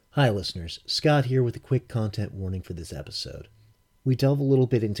Hi listeners, Scott here with a quick content warning for this episode. We delve a little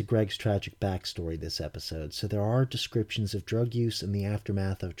bit into Greg's tragic backstory this episode, so there are descriptions of drug use and the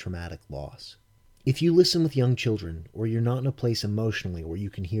aftermath of traumatic loss. If you listen with young children, or you're not in a place emotionally where you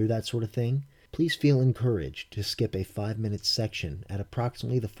can hear that sort of thing, please feel encouraged to skip a 5-minute section at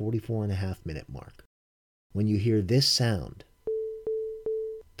approximately the 44.5-minute mark. When you hear this sound,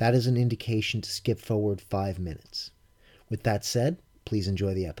 that is an indication to skip forward 5 minutes. With that said, please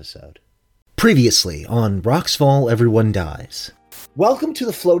enjoy the episode. Previously on Rocks Fall, Everyone Dies. Welcome to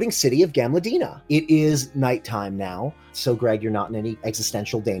the floating city of Gamladina. It is nighttime now, so Greg, you're not in any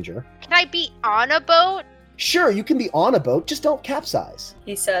existential danger. Can I be on a boat? Sure, you can be on a boat, just don't capsize.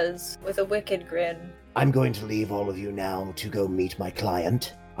 He says with a wicked grin. I'm going to leave all of you now to go meet my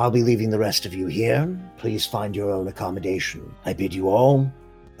client. I'll be leaving the rest of you here. Please find your own accommodation. I bid you all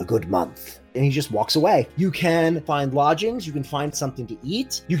a good month. And he just walks away. You can find lodgings, you can find something to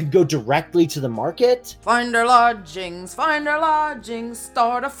eat, you can go directly to the market. Find our lodgings,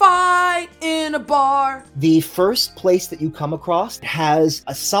 start a fight in a bar. The first place that you come across has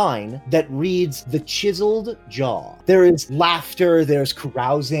a sign that reads The Chiseled Jaw. There is laughter, there's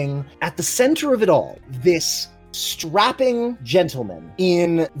carousing. At the center of it all, this strapping gentleman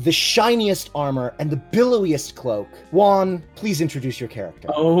in the shiniest armor and the billowiest cloak. Juan, please introduce your character.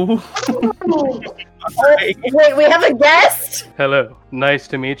 Wait, we have a guest? Hello, nice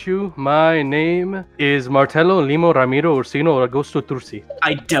to meet you. My name is Martello Limo Ramiro Ursino Augusto Tursi.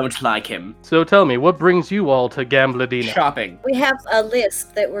 I don't like him. So tell me, what brings you all to Gambladina? Shopping. We have a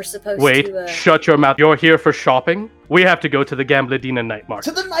list that we're supposed Wait, to... shut your mouth. You're here for shopping? We have to go to the Gambladina night To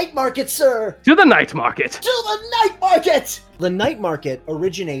market. the night market, sir! To the night market! To the night market! The night market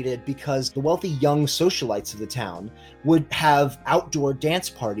originated because the wealthy young socialites of the town would have outdoor dance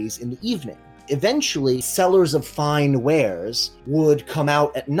parties in the evening. Eventually, sellers of fine wares would come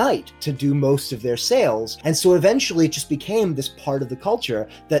out at night to do most of their sales. And so eventually it just became this part of the culture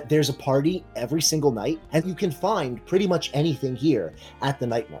that there's a party every single night, and you can find pretty much anything here at the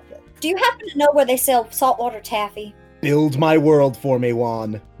night market. Do you happen to know where they sell saltwater taffy? Build my world for me,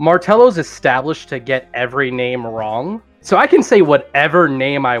 Juan. Martello's established to get every name wrong, so I can say whatever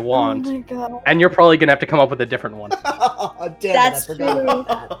name I want, Oh my god. and you're probably gonna have to come up with a different one. Damn That's it, I forgot true.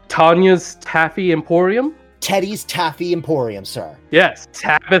 about that. Tanya's Taffy Emporium? Teddy's Taffy Emporium, sir. Yes,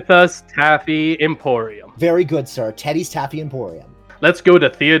 Tabitha's Taffy Emporium. Very good, sir. Teddy's Taffy Emporium. Let's go to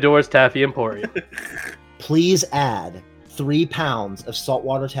Theodore's Taffy Emporium. Please add 3 pounds of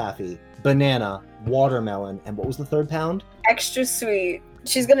saltwater taffy, banana, watermelon, and what was the third pound? Extra sweet.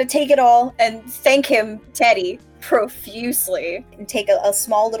 She's gonna take it all and thank him, Teddy, profusely. And take a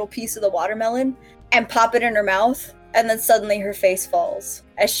small little piece of the watermelon and pop it in her mouth. And then suddenly her face falls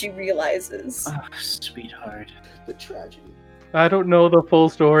as she realizes. Oh, sweetheart. The tragedy. I don't know the full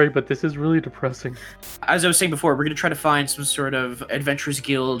story, but this is really depressing. As I was saying before, we're going to try to find some sort of adventurers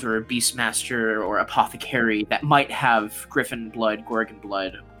guild or a beastmaster or apothecary that might have griffin blood, gorgon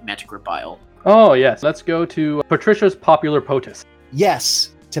blood, manticore bile. Oh, yes. Let's go to Patricia's Popular Potus.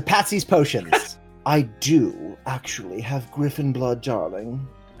 Yes, to Patsy's Potions. I do actually have griffin blood, darling.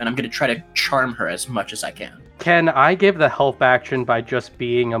 And I'm going to try to charm her as much as I can. Can I give the help action by just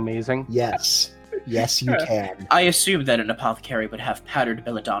being amazing? Yes. Yes, you can. I assume that an apothecary would have powdered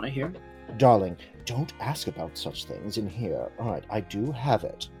belladonna here. Darling, don't ask about such things in here. Alright, I do have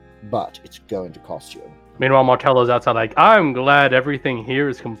it, but it's going to cost you. Meanwhile, Martello's outside like, I'm glad everything here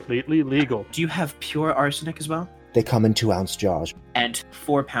is completely legal. Do you have pure arsenic as well? They come in 2-ounce jars. And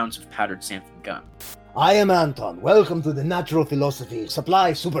 4 pounds of powdered xanthan gum. I am Anton. Welcome to the Natural Philosophy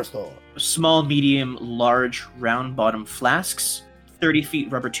Supply Superstore. Small, medium, large, round bottom flasks. 30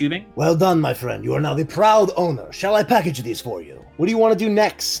 feet rubber tubing. Well done, my friend. You are now the proud owner. Shall I package these for you? What do you want to do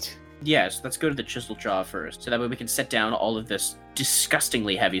next? Yes, let's go to the chisel jaw first, so that way we can set down all of this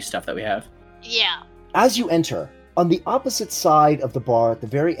disgustingly heavy stuff that we have. Yeah. As you enter, on the opposite side of the bar at the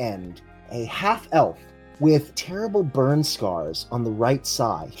very end, a half-elf with terrible burn scars on the right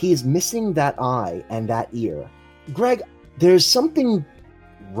side. He is missing that eye and that ear. Greg, there's something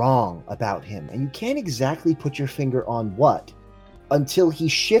wrong about him, and you can't exactly put your finger on what, until he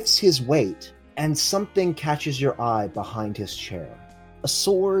shifts his weight and something catches your eye behind his chair. A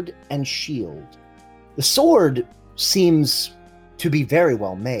sword and shield. The sword seems to be very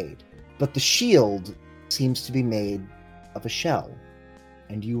well made, but the shield seems to be made of a shell,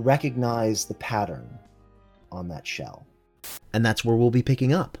 and you recognize the pattern on that shell. And that's where we'll be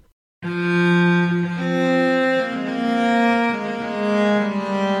picking up.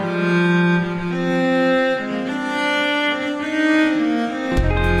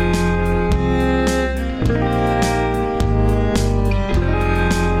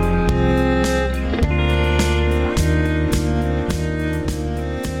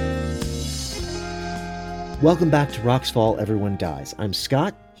 Welcome back to Rocks Fall, Everyone Dies. I'm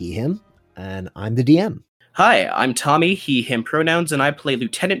Scott, he, him, and I'm the DM. Hi, I'm Tommy, he, him pronouns, and I play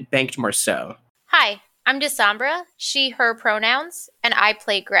Lieutenant Banked Marceau. Hi, I'm Desambra, she, her pronouns, and I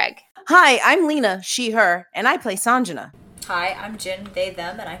play Greg. Hi, I'm Lena, she, her, and I play Sanjana. Hi, I'm Jin, they,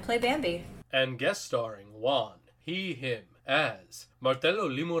 them, and I play Bambi. And guest starring Juan, he, him, as Martello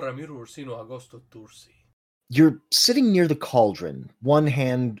Limo Ramiro Ursino Agosto Tursi. You're sitting near the cauldron, one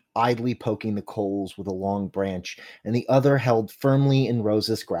hand idly poking the coals with a long branch, and the other held firmly in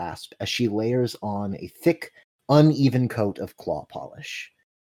Rosa's grasp as she layers on a thick, uneven coat of claw polish.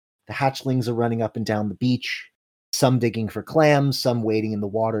 The hatchlings are running up and down the beach, some digging for clams, some wading in the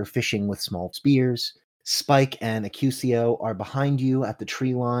water fishing with small spears. Spike and Accusio are behind you at the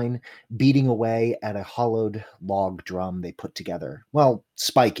tree line, beating away at a hollowed log drum they put together. Well,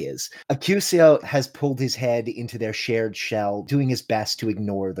 Spike is. Accusio has pulled his head into their shared shell, doing his best to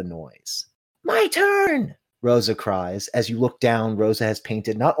ignore the noise. "My turn!" Rosa cries. As you look down, Rosa has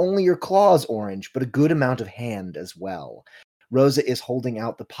painted not only your claws orange, but a good amount of hand as well. Rosa is holding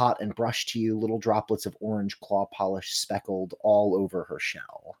out the pot and brush to you, little droplets of orange claw polish speckled all over her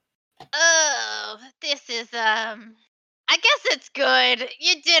shell. Oh, this is, I guess it's good.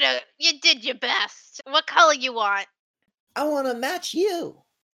 You did your best. What color you want? I want to match you.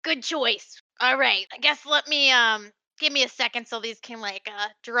 Good choice. All right, I guess let me, give me a second so these can,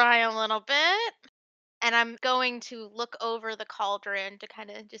 dry a little bit. And I'm going to look over the cauldron to kind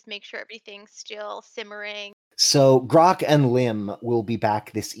of just make sure everything's still simmering. So Grok and Lim will be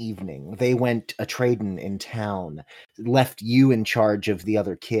back this evening. They went a-tradin' in town, left you in charge of the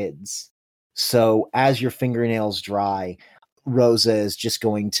other kids. So as your fingernails dry, Rosa is just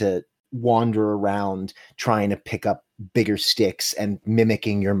going to wander around trying to pick up bigger sticks and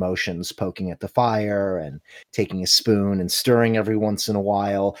mimicking your motions, poking at the fire and taking a spoon and stirring every once in a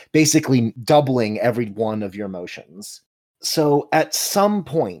while, basically doubling every one of your motions. So at some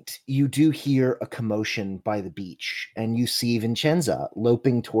point, you do hear a commotion by the beach, and you see Vincenza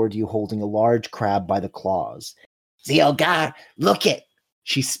loping toward you holding a large crab by the claws. Ziogar, look it!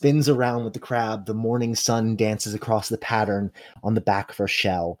 She spins around with the crab. The morning sun dances across the pattern on the back of her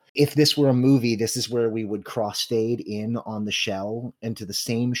shell. If this were a movie, this is where we would crossfade in on the shell into the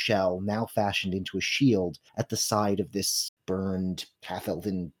same shell, now fashioned into a shield, at the side of this burned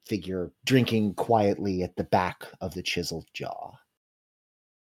half-elven figure, drinking quietly at the back of the chiseled jaw.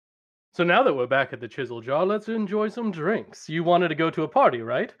 So now that we're back at the Chisel Jaw, let's enjoy some drinks. You wanted to go to a party,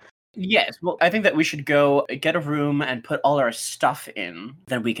 right? Yes, well, I think that we should go get a room and put all our stuff in.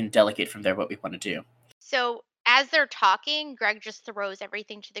 Then we can delegate from there what we want to do. So as they're talking, Greg just throws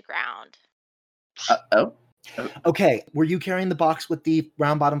everything to the ground. Okay, were you carrying the box with the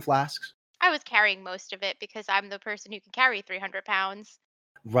round bottom flasks? I was carrying most of it because I'm the person who can carry 300 pounds.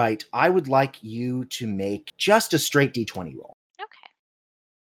 Right. I would like you to make just a straight d20 roll. Okay.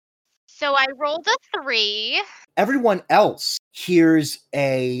 So I rolled a 3. Everyone else hears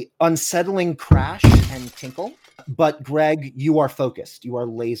a unsettling crash and tinkle, but Greg, you are focused. You are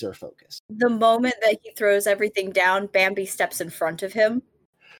laser focused. The moment that he throws everything down, Bambi steps in front of him.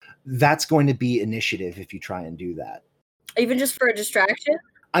 That's going to be initiative if you try and do that. Even just for a distraction?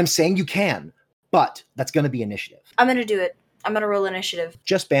 I'm saying you can, but that's going to be initiative. I'm gonna do it. I'm gonna roll initiative.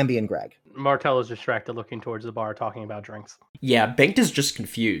 Just Bambi and Greg. Martell is distracted looking towards the bar talking about drinks. Yeah, Banked is just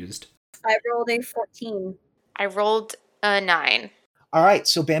confused. I rolled a 14. I rolled a 9. All right,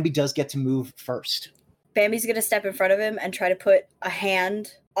 so Bambi does get to move first. Bambi's gonna step in front of him and try to put a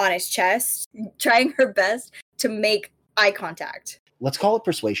hand on his chest, trying her best to make eye contact. Let's call it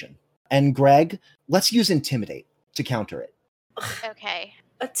persuasion. And Greg, let's use intimidate to counter it. Okay.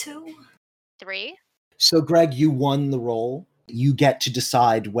 A 2. 3. So Greg, you won the roll. You get to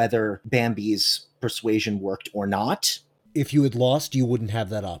decide whether Bambi's persuasion worked or not. If you had lost, you wouldn't have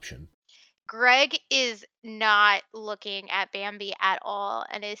that option. Greg is not looking at Bambi at all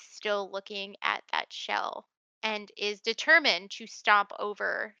and is still looking at that shell and is determined to stomp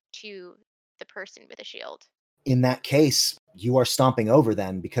over to the person with a shield. In that case, you are stomping over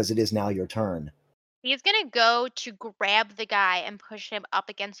then because it is now your turn. He's going to go to grab the guy and push him up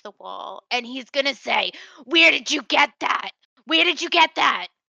against the wall. And he's going to say, "Where did you get that? Where did you get that?"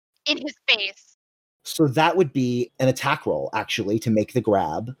 in his face. So that would be an attack roll, actually, to make the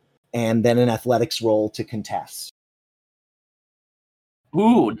grab, and then an athletics roll to contest.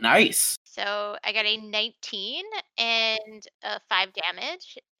 Ooh, nice. So I got a 19 and a 5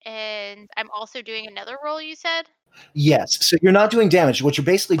 damage. And I'm also doing another roll, you said? Yes, so you're not doing damage. What you're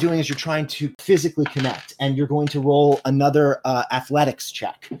basically doing is you're trying to physically connect, and you're going to roll another athletics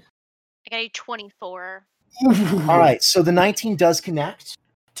check. I got a 24. All right, so the 19 does connect.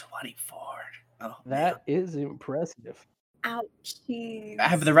 24. Oh, That is impressive. Ouchie.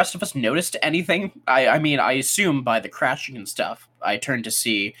 have the rest of us noticed anything? I mean, I assume by the crashing and stuff. I turn to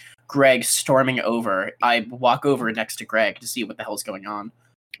see Greg storming over. I walk over next to Greg to see what the hell's going on.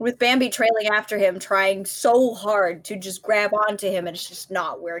 With Bambi trailing after him, trying so hard to just grab onto him, and it's just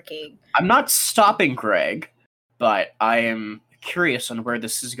not working. I'm not stopping Greg, but I am curious on where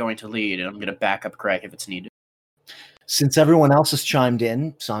this is going to lead, and I'm going to back up Greg if it's needed. Since everyone else has chimed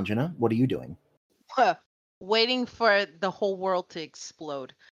in, Sanjana, what are you doing? Waiting for the whole world to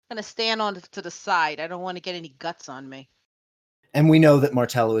explode. I'm gonna stand on to the side. I don't want to get any guts on me. And we know that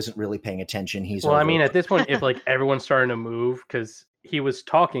Martello isn't really paying attention. He's Well, I over- mean, at this point, if like everyone's starting to move, because he was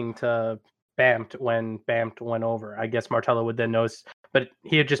talking to Bampt when Bampt went over, I guess Martello would then notice, but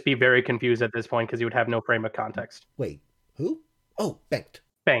he'd just be very confused at this point because he would have no frame of context. Wait, who? Oh, Banked.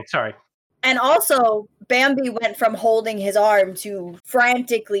 Bang, sorry. And also, Bambi went from holding his arm to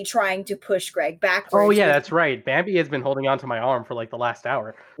frantically trying to push Greg backwards. Oh yeah, that's right. Bambi has been holding onto my arm for like the last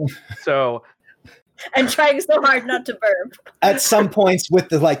hour. So And trying so hard not to burp. At some points with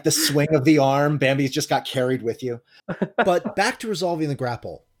the swing of the arm, Bambi's just got carried with you. But back to resolving the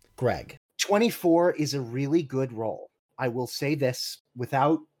grapple. Greg, 24 is a really good roll. I will say this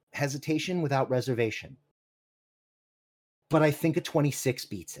without hesitation, without reservation. But I think a 26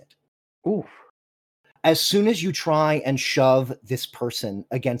 beats it. oof. As soon as you try and shove this person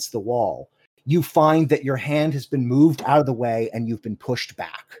against the wall, you find that your hand has been moved out of the way and you've been pushed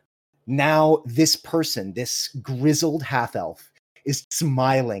back. Now this person, this grizzled half-elf, is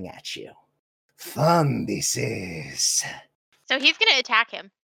smiling at you. Fun this is. So he's gonna attack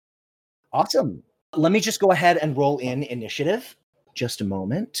him. Awesome. Let me just go ahead and roll in initiative. Just a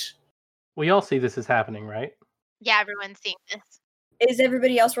moment. We all see this is happening, right? Yeah, everyone's seeing this. Is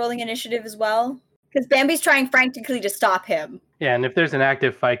everybody else rolling initiative as well? Because Bambi's trying frantically to stop him. Yeah, and if there's an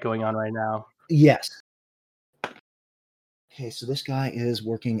active fight going on right now. Yes. Okay, so this guy is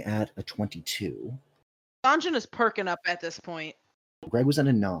working at a 22. Sanjana is perking up at this point. Greg was at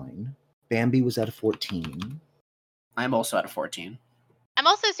a 9. Bambi was at a 14. I'm also at a 14. I'm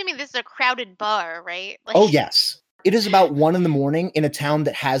also assuming this is a crowded bar, right? Like, Oh, yes. It is about 1 a.m. in a town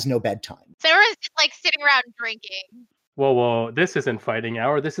that has no bedtime. So everyone's just like sitting around drinking. Whoa, this isn't fighting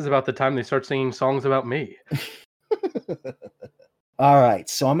hour. This is about the time they start singing songs about me. All right,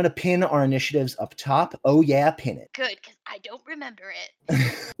 so I'm going to pin our initiatives up top. Oh, yeah, pin it. Good, because I don't remember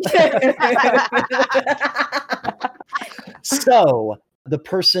it. So, the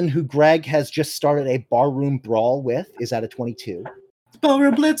person who Greg has just started a barroom brawl with is at a 22.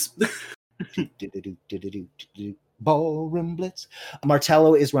 Ballroom Blitz! Ballroom Blitz.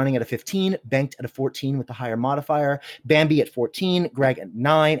 Martello is running at a 15, Banked at a 14 with the higher modifier, Bambi at 14, Greg at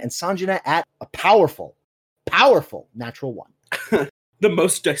 9, and Sanjana at a powerful natural 1. The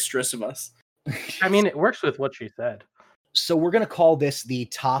most dexterous of us. I mean, it works with what she said. So we're going to call this the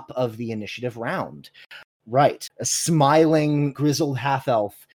top of the initiative round. Right. A smiling, grizzled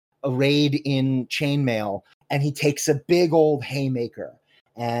half-elf arrayed in chainmail, and he takes a big old haymaker,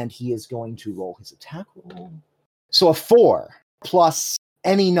 and he is going to roll his attack roll. So a 4 plus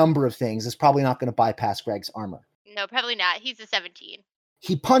any number of things is probably not going to bypass Greg's armor. No, probably not. He's a 17.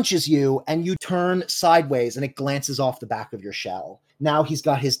 He punches you, and you turn sideways, and it glances off the back of your shell. Now he's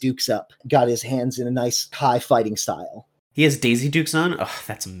got his dukes up, got his hands in a nice high fighting style. He has Daisy Dukes on? Oh,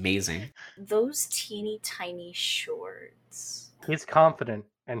 that's amazing. Those teeny tiny shorts. He's confident,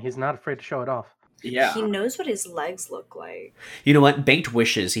 and he's not afraid to show it off. Yeah. He knows what his legs look like. You know what? Banked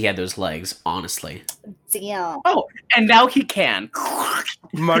wishes he had those legs, honestly. Damn. Oh, and now he can.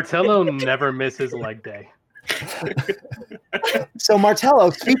 Martello never misses leg day. So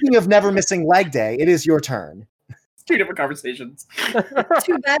Martello, speaking of never missing leg day, it is your turn. 2 different conversations.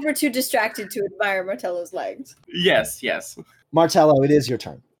 Too bad we're too distracted to admire Martello's legs. Yes. Martello, it is your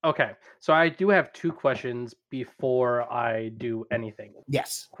turn. Okay, so I do have 2 questions before I do anything.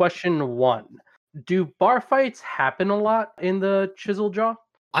 Yes. Question 1. Do bar fights happen a lot in the Chisel Jaw?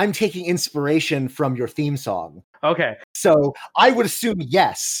 I'm taking inspiration from your theme song. Okay. So I would assume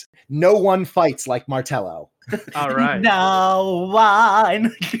yes. No one fights like Martello. All right. No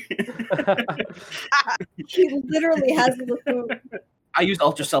one. He literally has the food. I used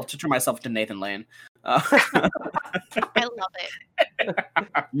Ultra Self to turn myself into Nathan Lane. I love it.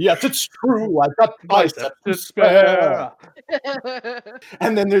 Yes, it's true. I've got biceps to spare.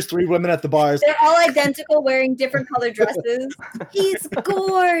 And then there's 3 women at the bars. They're all identical, wearing different colored dresses. He's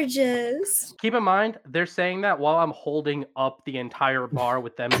gorgeous. Keep in mind, they're saying that while I'm holding up the entire bar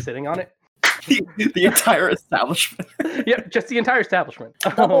with them sitting on it. The entire establishment. Yep, just the entire establishment.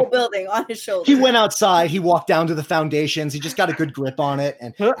 The whole building on his shoulder. He went outside, he walked down to the foundations, he just got a good grip on it,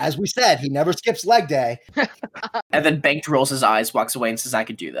 and as we said, he never skips leg day. And then Banked rolls his eyes, walks away, and says, I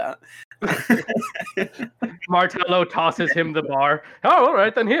could do that. Martello tosses him the bar. Oh, all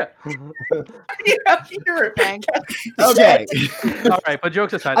right, then here. Yeah, you're a bank. Okay. All right, but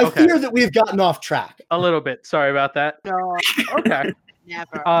jokes aside, I okay. fear that we've gotten off track. A little bit. Sorry about that. No, Okay.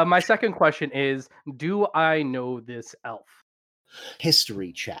 never. My second question is, do I know this elf?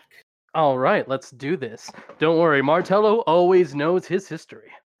 History check. All right, let's do this. Don't worry, Martello always knows his history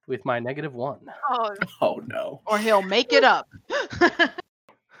with my -1. Oh, Oh, no. Or he'll make it up.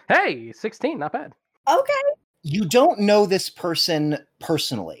 Hey, 16, not bad. Okay. You don't know this person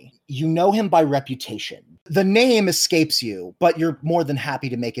personally. You know him by reputation. The name escapes you, but you're more than happy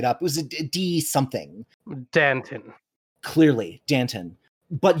to make it up. It was a D something. Danton. Clearly, Danton.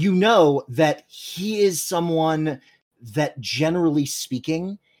 But you know that he is someone that, generally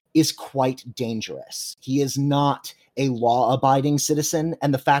speaking, is quite dangerous. He is not a law-abiding citizen,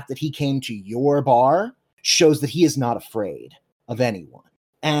 and the fact that he came to your bar shows that he is not afraid of anyone.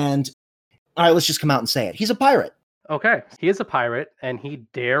 And, all right, let's just come out and say it. He's a pirate. Okay, he is a pirate, and he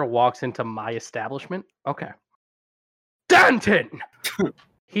dare walks into my establishment? Okay. Danton!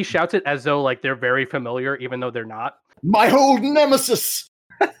 He shouts it as though, like, they're very familiar, even though they're not. My old nemesis!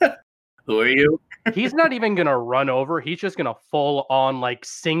 Who are you? He's not even gonna run over. He's just gonna full on, like,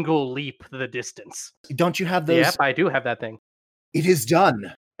 single leap the distance. Don't you have those? Yep, I do have that thing. It is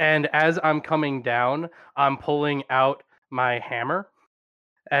done. And as I'm coming down, I'm pulling out my hammer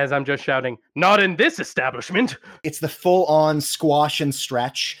as I'm just shouting, "Not in this establishment!" It's the full-on squash and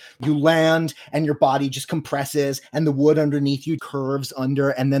stretch. You land, and your body just compresses, and the wood underneath you curves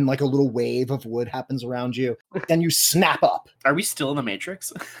under, and then like a little wave of wood happens around you. Then you snap up. Are we still in the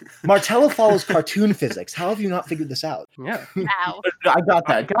Matrix? Martello follows cartoon physics. How have you not figured this out? Yeah. wow. I got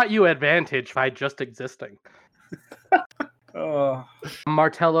I that. got you advantage by just existing. Oh.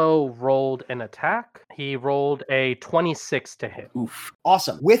 Martello rolled an attack. He rolled a 26 to hit. Oof.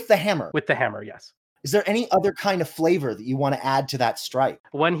 Awesome. With the hammer. With the hammer, yes. Is there any other kind of flavor that you want to add to that strike?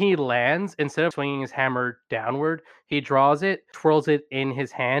 When he lands, instead of swinging his hammer downward, he draws it, twirls it in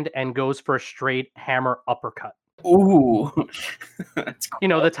his hand, and goes for a straight hammer uppercut. Ooh. That's cool. You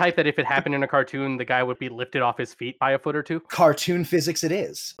know, the type that if it happened in a cartoon, the guy would be lifted off his feet by a foot or two. Cartoon physics it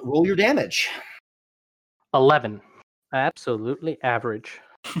is. Roll your damage. 11. Absolutely average.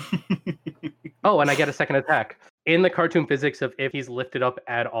 Oh, and I get a second attack. In the cartoon physics of if he's lifted up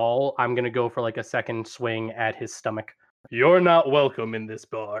at all, I'm going to go for like a second swing at his stomach. You're not welcome in this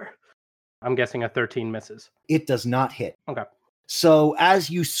bar. I'm guessing a 13 misses. It does not hit. Okay. So as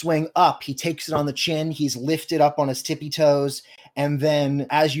you swing up, he takes it on the chin. He's lifted up on his tippy toes. And then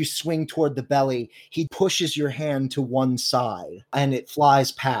as you swing toward the belly, he pushes your hand to one side and it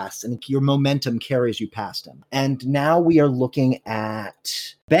flies past and your momentum carries you past him. And now we are looking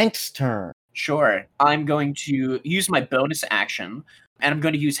at Bank's turn. Sure. I'm going to use my bonus action and I'm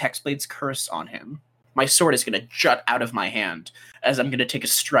going to use Hexblade's Curse on him. My sword is going to jut out of my hand as I'm going to take a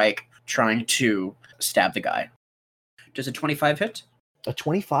strike trying to stab the guy. Does a 25 hit? A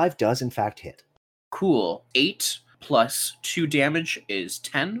 25 does in fact hit. Cool. 8 plus 2 damage is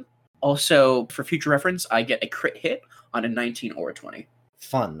 10. Also, for future reference, I get a crit hit on a 19 or a 20.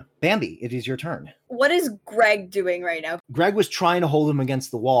 Fun. Bambi, it is your turn. What is Greg doing right now? Greg was trying to hold him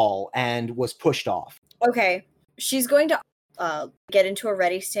against the wall and was pushed off. Okay. She's going to get into a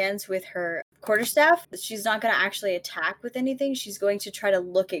ready stance with her quarterstaff. She's not going to actually attack with anything. She's going to try to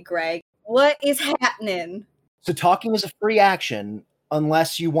look at Greg. What is happening? So talking is a free action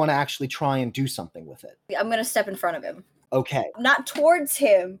unless you want to actually try and do something with it. I'm going to step in front of him. Okay. Not towards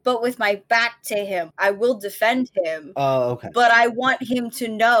him, but with my back to him. I will defend him. Okay. But I want him to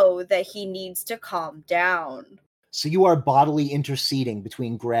know that he needs to calm down. So you are bodily interceding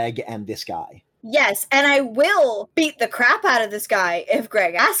between Greg and this guy. Yes, and I will beat the crap out of this guy if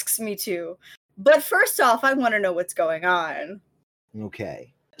Greg asks me to. But first off, I want to know what's going on.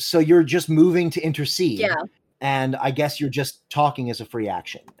 Okay. So you're just moving to intercede. Yeah. And I guess you're just talking as a free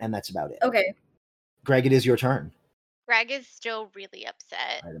action, and that's about it. Okay. Greg, it is your turn. Greg is still really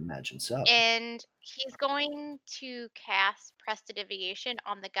upset. I'd imagine so. And he's going to cast Prestidigitation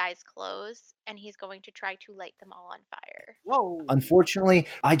on the guy's clothes, and he's going to try to light them all on fire. Whoa. Unfortunately,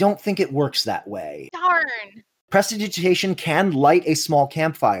 I don't think it works that way. Darn! Prestidigitation can light a small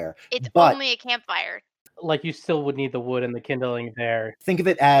campfire. It's but only a campfire. Like, you still would need the wood and the kindling there. think of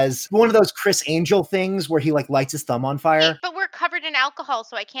it as one of those Chris Angel things where he like lights his thumb on fire. But we're covered covered in alcohol,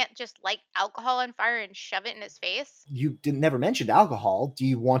 so I can't just light alcohol on fire and shove it in his face. You never mentioned alcohol. Do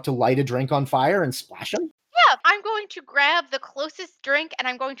you want to light a drink on fire and splash him? Yeah, I'm going to grab the closest drink and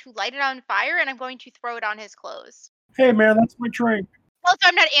I'm going to light it on fire and I'm going to throw it on his clothes. Hey, man, that's my drink. Also,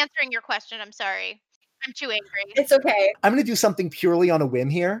 I'm not answering your question. I'm sorry. I'm too angry. It's okay. I'm going to do something purely on a whim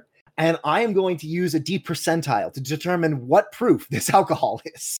here, and I am going to use a deep percentile to determine what proof this alcohol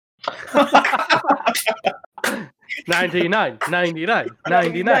is. 99, 99,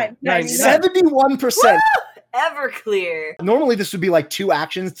 99, 99. 71%. Everclear. Normally, this would be like 2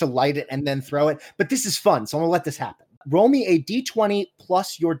 actions to light it and then throw it, but this is fun, so I'm going to let this happen. Roll me a d20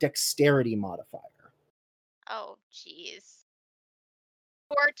 plus your dexterity modifier. Oh, jeez.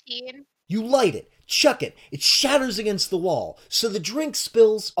 14. You light it, chuck it, it shatters against the wall, so the drink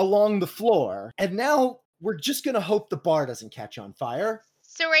spills along the floor, and now we're just going to hope the bar doesn't catch on fire.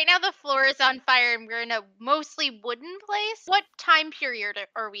 So right now the floor is on fire and we're in a mostly wooden place. What time period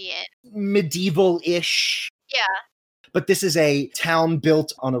are we in? Medieval-ish. Yeah. But this is a town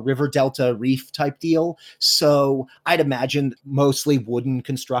built on a river delta reef type deal. So I'd imagine mostly wooden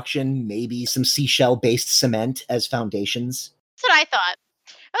construction, maybe some seashell-based cement as foundations. That's what I thought.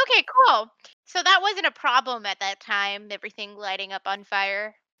 Okay, cool. So that wasn't a problem at that time, everything lighting up on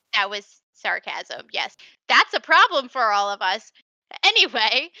fire. That was sarcasm, yes. That's a problem for all of us.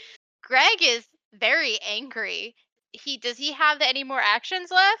 Anyway, Greg is very angry. Does he have any more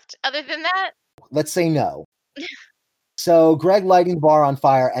actions left other than that? Let's say no. So Greg lighting the bar on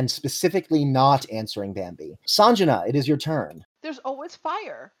fire and specifically not answering Bambi. Sanjana, it is your turn. There's always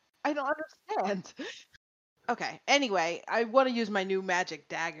fire. I don't understand. Okay, anyway, I want to use my new magic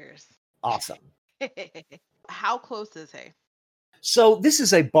daggers. Awesome. How close is he? So this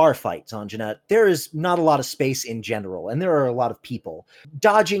is a bar fight, Sanjana. There is not a lot of space in general, and there are a lot of people.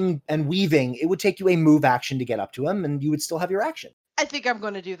 Dodging and weaving, it would take you a move action to get up to him, and you would still have your action. I think I'm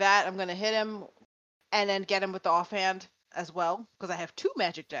going to do that. I'm going to hit him and then get him with the offhand as well, because I have 2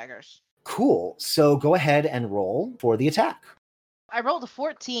 magic daggers. Cool. So go ahead and roll for the attack. I rolled a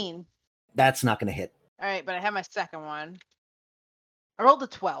 14. That's not going to hit. All right, but I have my second one. I rolled a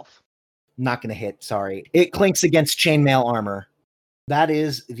 12. Not going to hit, sorry. It clinks against chainmail armor. That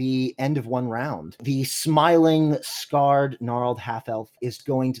is the end of one round. The smiling, scarred, gnarled half-elf is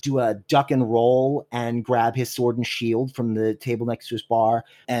going to do a duck and roll and grab his sword and shield from the table next to his bar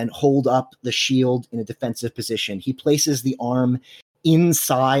and hold up the shield in a defensive position. He places the arm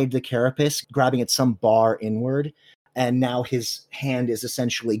inside the carapace, grabbing at some bar inward, and now his hand is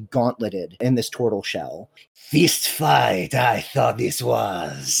essentially gauntleted in this turtle shell. Fist fight, I thought this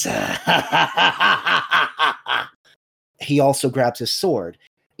was. He also grabs his sword.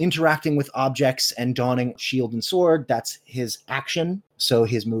 Interacting with objects and donning shield and sword, that's his action. So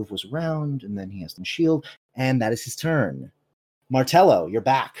his move was round, and then he has the shield, and that is his turn. Martello, you're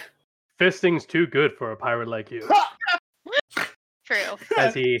back. Fisting's too good for a pirate like you. True.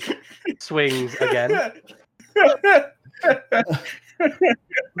 As he swings again.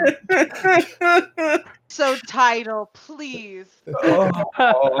 So, title, please.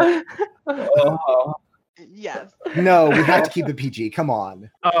 Yes. No, we have to keep it PG. Come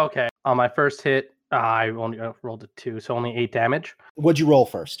on. Oh, okay. On my first hit, I only rolled a 2, so only 8 damage. What'd you roll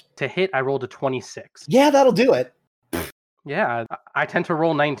first? To hit, I rolled a 26. Yeah, that'll do it. Yeah, I tend to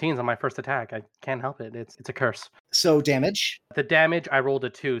roll 19s on my first attack. I can't help it. It's a curse. So damage? The damage, I rolled a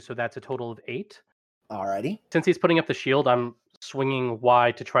 2, so that's a total of 8. Alrighty. Since he's putting up the shield, I'm swinging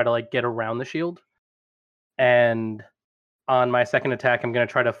wide to try to get around the shield. And on my second attack, I'm going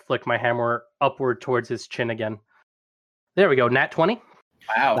to try to flick my hammer upward towards his chin again. There we go, nat 20.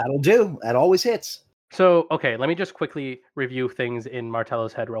 Wow. That'll do. That always hits. So, okay, let me just quickly review things in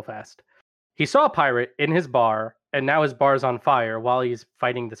Martello's head real fast. He saw a pirate in his bar, and now his bar's on fire while he's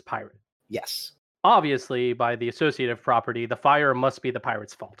fighting this pirate. Yes. Obviously, by the associative property, the fire must be the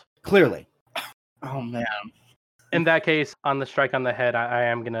pirate's fault. Clearly. Oh, man. In that case, on the strike on the head, I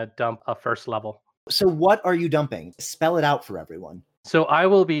am going to dump a first level. So what are you dumping? Spell it out for everyone. So I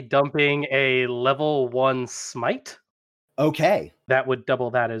will be dumping a level 1 smite. Okay. That would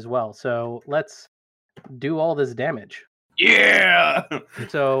double that as well. So let's do all this damage. Yeah!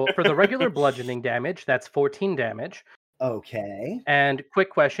 So for the regular bludgeoning damage, that's 14 damage. Okay. And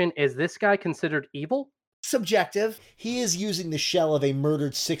quick question, is this guy considered evil? Subjective. He is using the shell of a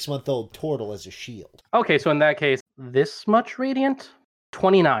murdered 6-month-old turtle as a shield. Okay, so in that case, this much radiant?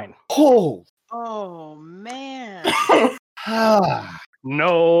 29. Oh, man.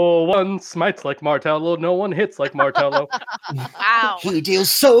 No one smites like Martello. No one hits like Martello. Wow. He deals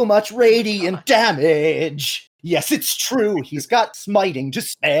so much radiant damage. Yes, it's true. He's got smiting to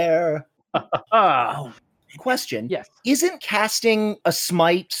spare. Oh, Question. Yes. Isn't casting a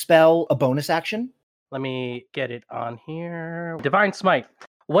smite spell a bonus action? Let me get it on here. Divine Smite.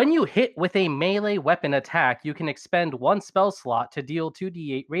 When you hit with a melee weapon attack, you can expend 1 spell slot to deal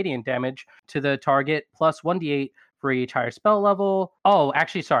 2d8 radiant damage to the target, plus 1d8 for each higher spell level. Oh,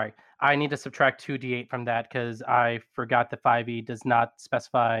 actually, sorry. I need to subtract 2d8 from that because I forgot that 5e does not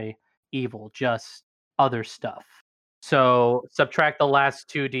specify evil, just other stuff. So subtract the last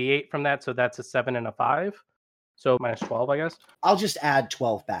 2d8 from that, so that's a 7 and a 5. So minus 12, I guess. I'll just add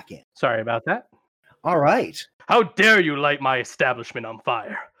 12 back in. Sorry about that. All right. How dare you light my establishment on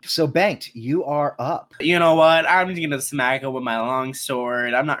fire? So, Banked, you are up. You know what? I'm just gonna smack it with my long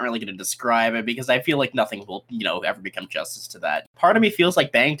sword. I'm not really gonna describe it because I feel like nothing will, ever become justice to that. Part of me feels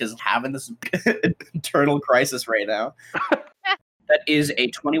like Banked is having this internal crisis right now. That is a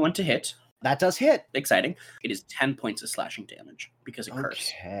 21 to hit. That does hit. Exciting. It is 10 points of slashing damage because it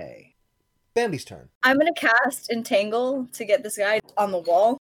cursed. Okay. Bambi's turn. I'm gonna cast Entangle to get this guy on the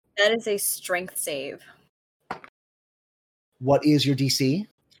wall. That is a strength save. What is your DC?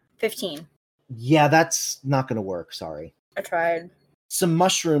 15. Yeah, that's not going to work. Sorry. I tried. Some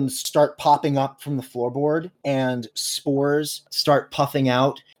mushrooms start popping up from the floorboard and spores start puffing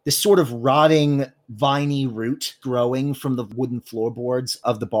out. This sort of rotting, viney root growing from the wooden floorboards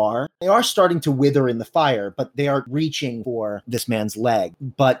of the bar. They are starting to wither in the fire, but they are reaching for this man's leg.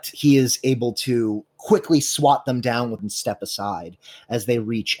 But he is able to quickly swat them down and step aside as they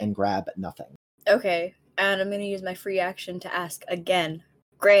reach and grab at nothing. Okay, and I'm going to use my free action to ask again.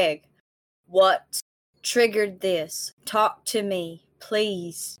 Greg, what triggered this? Talk to me,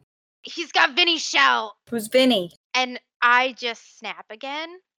 please. He's got Vinny's shout. Who's Vinny? And I just snap again,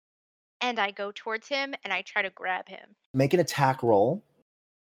 and I go towards him, and I try to grab him. Make an attack roll.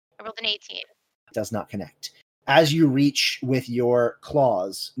 I rolled an 18. Does not connect. As you reach with your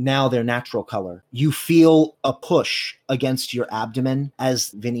claws, now their natural color, you feel a push against your abdomen as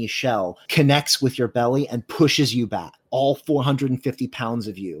Vinny's shell connects with your belly and pushes you back. All 450 pounds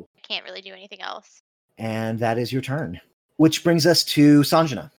of you. I can't really do anything else. And that is your turn. Which brings us to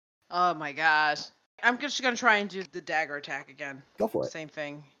Sanjana. Oh my gosh. I'm just going to try and do the dagger attack again. Go for it. Same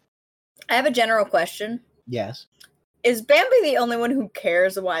thing. I have a general question. Yes. Is Bambi the only one who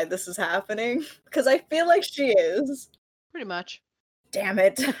cares why this is happening? Because I feel like she is. Pretty much. Damn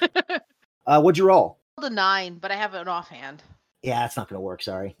it. What'd you roll? I rolled a 9, but I have an offhand. Yeah, it's not going to work,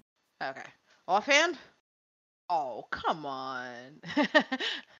 sorry. Okay. Offhand? Oh, come on.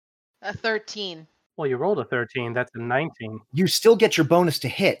 A 13. Well, you rolled a 13. That's a 19. You still get your bonus to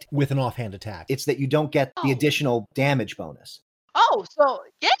hit. With an offhand attack. It's that you don't get the additional damage bonus. Oh, so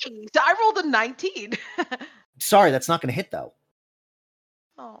yay! So I rolled a 19. Sorry, that's not going to hit, though.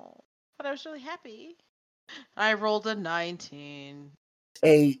 Oh, but I was really happy. I rolled a 19.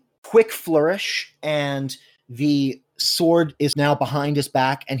 A quick flourish, and the sword is now behind his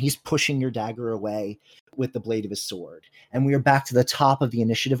back, and he's pushing your dagger away with the blade of his sword. And we are back to the top of the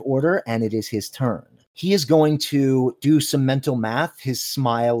initiative order, and it is his turn. He is going to do some mental math. His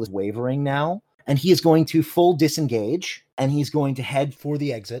smile is wavering now, and he is going to full disengage, and he's going to head for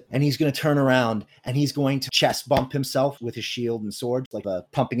the exit. And he's going to turn around, and he's going to chest bump himself with his shield and sword, like a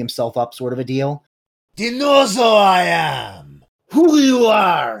pumping himself up sort of a deal. Dinozo I am! Who you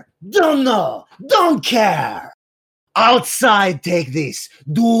are! Don't know! Don't care! Outside take this!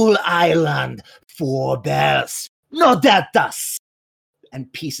 Dual Island! 4 bells! No datas!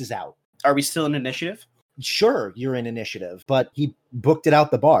 And pieces out. Are we still in initiative? Sure, you're in initiative, but he booked it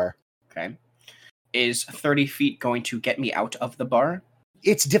out the bar. Okay. Is 30 feet going to get me out of the bar?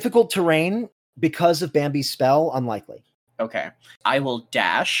 It's difficult terrain because of Bambi's spell, unlikely. Okay. I will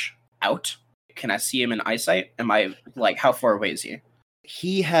dash out. Can I see him in eyesight? Am I, how far away is he?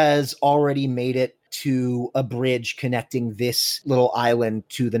 He has already made it to a bridge connecting this little island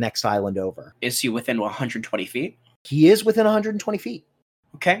to the next island over. Is he within 120 feet? He is within 120 feet.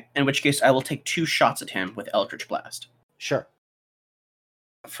 Okay, in which case I will take 2 shots at him with Eldritch Blast. Sure.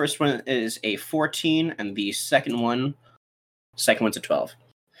 First one is a 14, and the second one's a 12.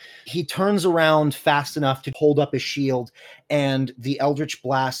 He turns around fast enough to hold up his shield, and the Eldritch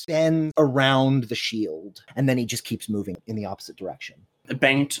Blast bends around the shield, and then he just keeps moving in the opposite direction.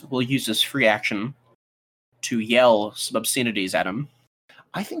 Banked will use his free action to yell some obscenities at him.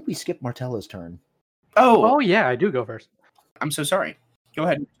 I think we skipped Martello's turn. Oh, yeah, I do go first. I'm so sorry. Go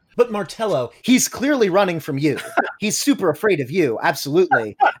ahead. But Martello, he's clearly running from you. He's super afraid of you,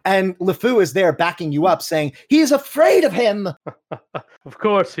 absolutely. And LeFou is there backing you up, saying, he's afraid of him! Of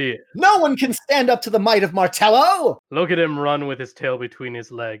course he is. No one can stand up to the might of Martello! Look at him run with his tail between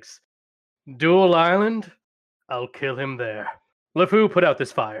his legs. Dual Island? I'll kill him there. LeFou, put out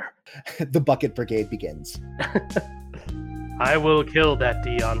this fire. The bucket brigade begins. I will kill that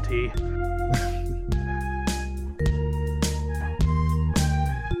Deonti.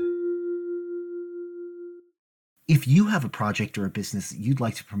 If you have a project or a business that you'd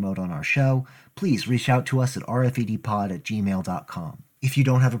like to promote on our show, please reach out to us at rfedpod@gmail.com. If you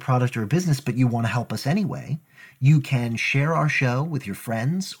don't have a product or a business but you want to help us anyway, you can share our show with your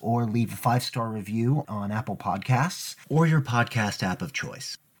friends or leave a 5-star review on Apple Podcasts or your podcast app of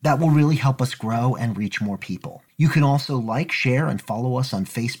choice. That will really help us grow and reach more people. You can also like, share, and follow us on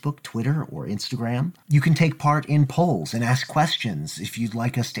Facebook, Twitter, or Instagram. You can take part in polls and ask questions if you'd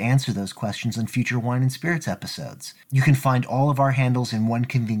like us to answer those questions on future Wine and Spirits episodes. You can find all of our handles in one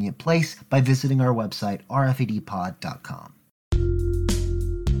convenient place by visiting our website, rfedpod.com.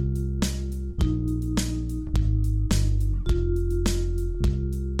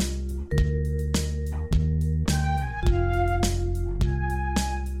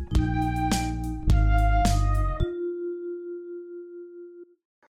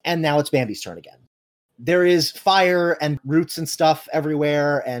 And now it's Bambi's turn again. There is fire and roots and stuff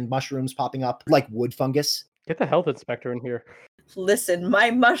everywhere and mushrooms popping up like wood fungus. Get the health inspector in here. Listen,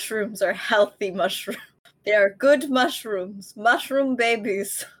 my mushrooms are healthy mushrooms. They are good mushrooms. Mushroom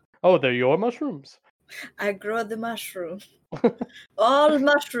babies. Oh, they're your mushrooms? I grow the mushroom. All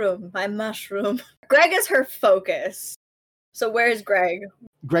mushroom. My mushroom. Greg is her focus. So where's Greg?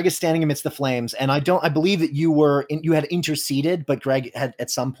 Greg is standing amidst the flames, and I believe that you had interceded, but Greg had at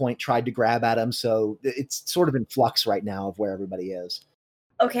some point tried to grab at him, so it's sort of in flux right now of where everybody is.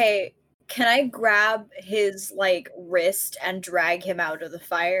 Okay, can I grab his wrist and drag him out of the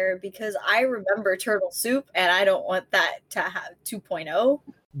fire? Because I remember turtle soup, and I don't want that to have 2.0.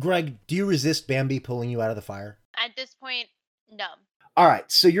 Greg, do you resist Bambi pulling you out of the fire? At this point, no. All right,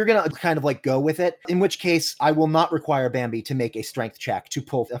 so you're going to kind of go with it, in which case I will not require Bambi to make a strength check to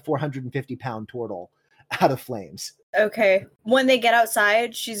pull a 450-pound turtle out of flames. Okay. When they get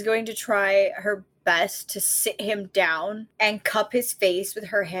outside, she's going to try her best to sit him down and cup his face with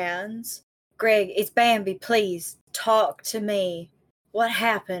her hands. Greg, it's Bambi, please, talk to me. What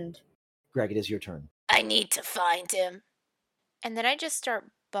happened? Greg, it is your turn. I need to find him. And then I just start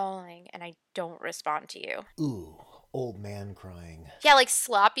bawling and I don't respond to you. Ooh. Old man crying. Yeah,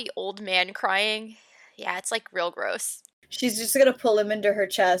 sloppy old man crying. Yeah, it's real gross. She's just gonna pull him into her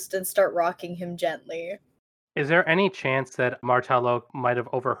chest and start rocking him gently. Is there any chance that Martello might have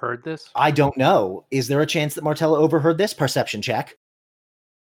overheard this? I don't know. Is there a chance that Martello overheard this? Perception check.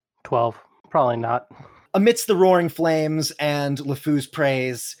 12. Probably not. Amidst the roaring flames and LeFou's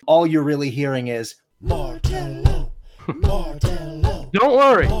praise, all you're really hearing is, Martello, Martello. Don't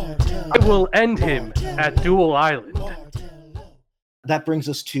worry. I will end him at Duel Island. That brings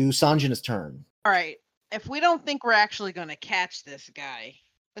us to Sanjana's turn. All right. If we don't think we're actually going to catch this guy,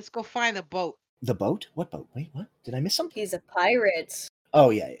 let's go find the boat. The boat? What boat? Wait, what? Did I miss something? He's a pirate.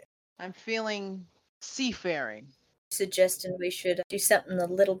 Oh, yeah. I'm feeling seafaring. Suggesting we should do something a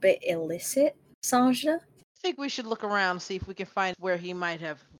little bit illicit, Sanjana? I think we should look around, see if we can find where he might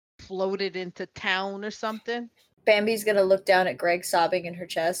have floated into town or something. Bambi's gonna look down at Greg sobbing in her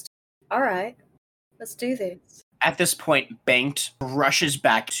chest. All right, let's do this. At this point, Banked rushes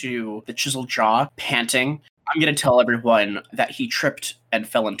back to the Chiseled Jaw, panting. I'm going to tell everyone that he tripped and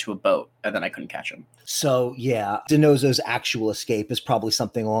fell into a boat, and then I couldn't catch him. So, yeah, Denozo's actual escape is probably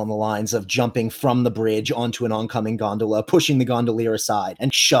something along the lines of jumping from the bridge onto an oncoming gondola, pushing the gondolier aside,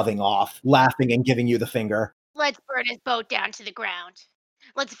 and shoving off, laughing and giving you the finger. Let's burn his boat down to the ground.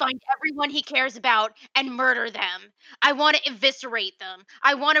 Let's find everyone he cares about and murder them. I want to eviscerate them.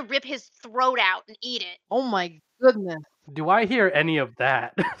 I want to rip his throat out and eat it. Oh my goodness. Do I hear any of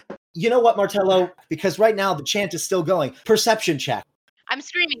that? You know what, Martello? Because right now the chant is still going. Perception check. I'm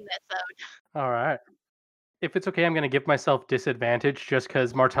screaming this, though. All right. If it's okay, I'm going to give myself disadvantage just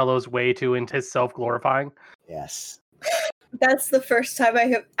because Martello's way too into his self-glorifying. Yes. That's the first time I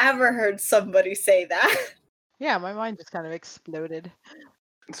have ever heard somebody say that. Yeah, my mind just kind of exploded.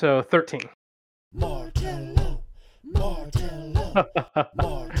 So, 13. Martello.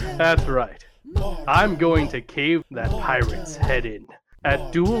 That's right. I'm going to cave that pirate's head in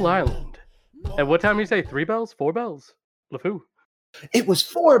at Duel Island. At what time do you say? 3 bells? 4 bells? LeFou. It was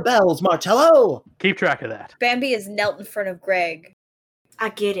 4 bells, Martello! Keep track of that. Bambi is knelt in front of Greg. I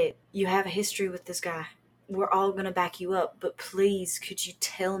get it. You have a history with this guy. We're all gonna back you up, but please, could you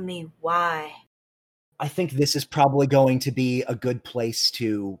tell me why? I think this is probably going to be a good place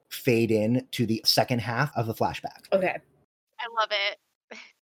to fade in to the second half of the flashback. Okay. I love it.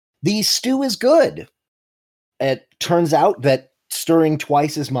 The stew is good. It turns out that Stirring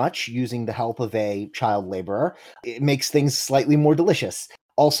twice as much using the help of a child laborer, it makes things slightly more delicious.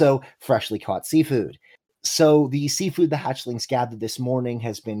 Also, freshly caught seafood. So, the seafood the hatchlings gathered this morning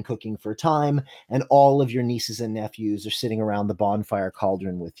has been cooking for a time, and all of your nieces and nephews are sitting around the bonfire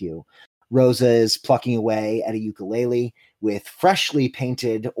cauldron with you. Rosa is plucking away at a ukulele with freshly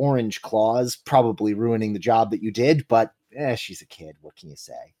painted orange claws, probably ruining the job that you did, but she's a kid. What can you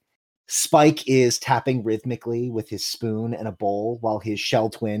say? Spike is tapping rhythmically with his spoon and a bowl while his shell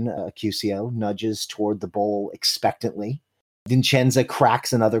twin, Accusio, nudges toward the bowl expectantly. Vincenza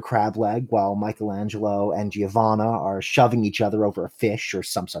cracks another crab leg while Michelangelo and Giovanna are shoving each other over a fish or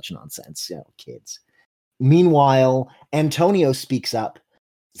some such nonsense. Kids. Meanwhile, Antonio speaks up.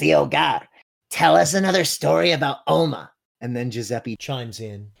 Ziogar, tell us another story about Oma. And then Giuseppe chimes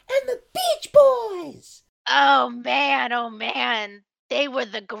in. And the Beach Boys! Oh man. They were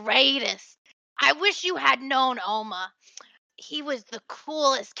the greatest. I wish you had known Oma. He was the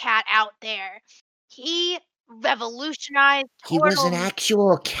coolest cat out there. He revolutionized He was an turtle-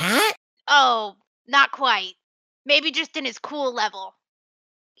 actual cat? Oh, not quite. Maybe just in his cool level.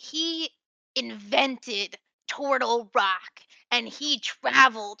 He invented Turtle Rock, and he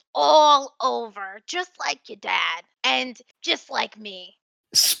traveled all over, just like your dad, and just like me.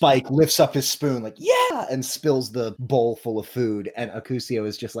 Spike lifts up his spoon like, yeah, and spills the bowl full of food. And Accusio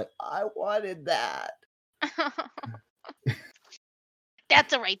is just like, I wanted that.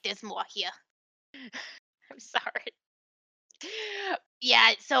 That's all right. There's more here. I'm sorry.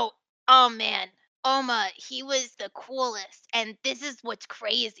 Yeah, so, oh man, Oma, he was the coolest. And this is what's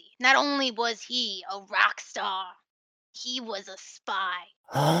crazy. Not only was he a rock star, he was a spy.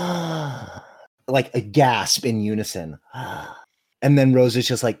 Like a gasp in unison. And then Rosa's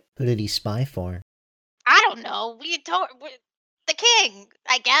just like, who did he spy for? I don't know. The king,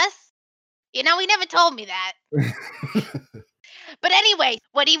 I guess. He never told me that. But anyway,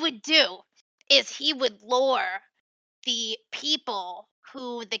 what he would do is he would lure the people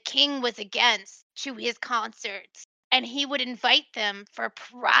who the king was against to his concerts, and he would invite them for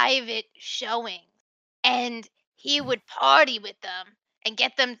private showings, and he would party with them and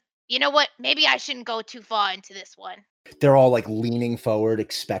get them. You know what? Maybe I shouldn't go too far into this one. They're all like leaning forward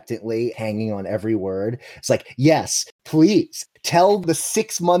expectantly, hanging on every word. It's like, yes, please tell the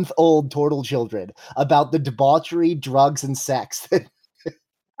 6-month-old turtle children about the debauchery, drugs, and sex.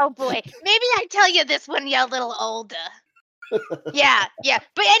 Oh boy, maybe I tell you this when you're a little older. Yeah.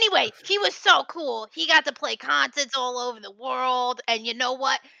 But anyway, he was so cool. He got to play concerts all over the world. And you know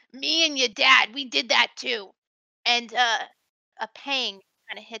what? Me and your dad, we did that too. And a pang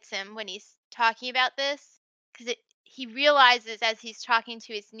kind of hits him when he's talking about this. Because he realizes as he's talking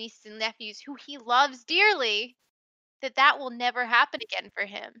to his nieces and nephews, who he loves dearly, that will never happen again for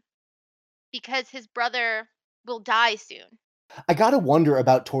him. Because his brother will die soon. I gotta wonder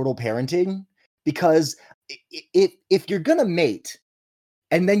about turtle parenting, because if you're gonna mate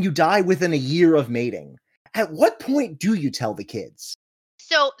and then you die within a year of mating, at what point do you tell the kids?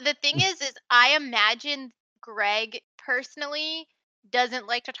 So the thing is I imagine Greg personally doesn't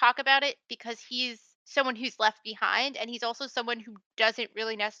like to talk about it because he's someone who's left behind, and he's also someone who doesn't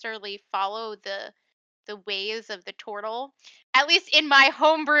really necessarily follow the ways of the turtle. At least in my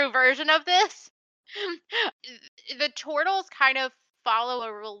homebrew version of this. The turtles kind of follow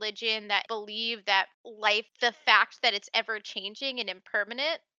a religion that believe that life, the fact that it's ever changing and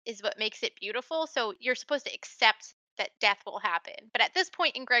impermanent, is what makes it beautiful. So you're supposed to accept that death will happen. But at this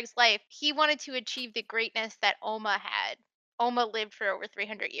point in Greg's life, he wanted to achieve the greatness that Oma had. Oma lived for over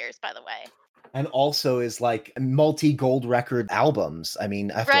 300 years, by the way. And also is like multi-gold record albums. I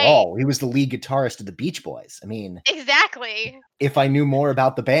mean, after Right. all, he was the lead guitarist of the Beach Boys. I mean, Exactly. if I knew more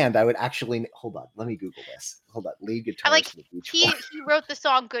about the band, I would actually hold on. Let me Google this. Hold on, lead guitarist Like of the Beach he Boys. wrote the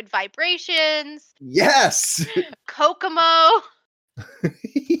song Good Vibrations, Yes, Kokomo,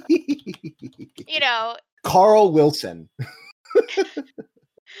 Carl Wilson.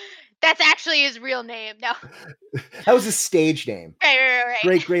 That's actually his real name. No. That was his stage name.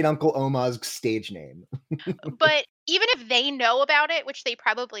 Right. Great Uncle Oma's stage name. But even if they know about it, which they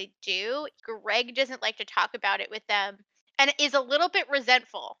probably do, Greg doesn't like to talk about it with them and is a little bit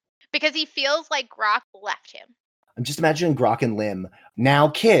resentful because he feels like Grok left him. I'm just imagining Grok and Lim. Now,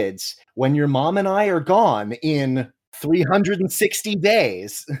 kids, when your mom and I are gone in 360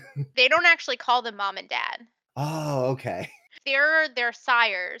 days. They don't actually call them mom and dad. Oh, okay. They're their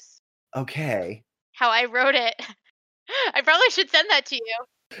sires. Okay. How I wrote it. I probably should send that to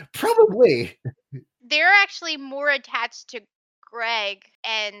you. Probably. They're actually more attached to Greg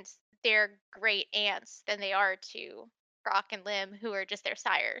and their great aunts than they are to Grok and Lim, who are just their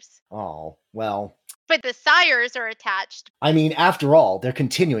sires. Oh, well. But the sires are attached. I mean, after all, they're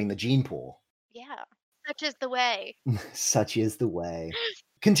continuing the gene pool. Yeah. Such is the way. Such is the way.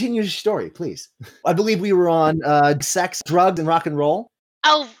 Continue your story, please. I believe we were on sex, drugs, and rock and roll.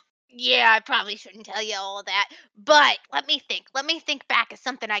 Oh, yeah, I probably shouldn't tell you all that. But let me think. Let me think back of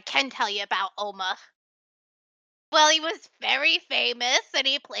something I can tell you about Oma. Well, he was very famous and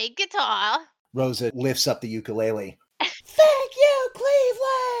he played guitar. Rosa lifts up the ukulele. Thank you,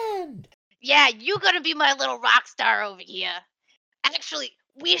 Cleveland! Yeah, you gonna be my little rock star over here. Actually,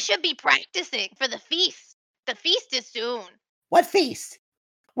 we should be practicing for the feast. The feast is soon. What feast?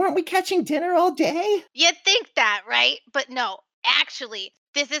 Weren't we catching dinner all day? You'd think that, right? But no, actually,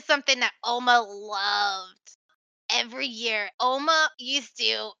 this is something that Oma loved. Every year, Oma used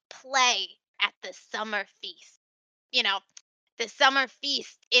to play at the summer feast. You know, the summer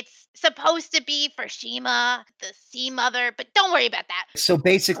feast. It's supposed to be for Shima, the sea mother, but don't worry about that. So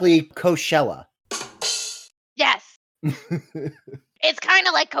basically, Coachella. Yes. It's kind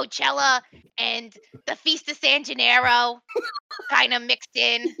of like Coachella and the Feast of San Gennaro kind of mixed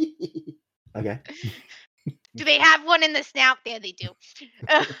in. Okay. Do they have one in the snout? There they do.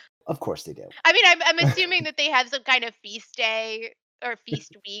 Of course they do. I mean, I'm assuming that they have some kind of feast day or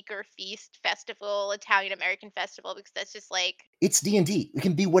feast week or feast festival, Italian American festival, because that's just like... It's D&D. It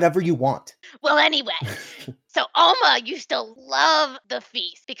can be whatever you want. Well, anyway, so Oma used to love the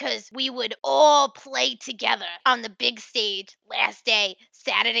feast because we would all play together on the big stage last day,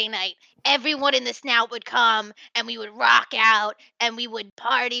 Saturday night. Everyone in the snout would come and we would rock out and we would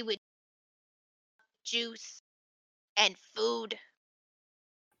party with juice and food.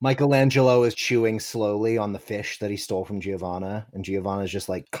 Michelangelo is chewing slowly on the fish that he stole from Giovanna, and Giovanna's just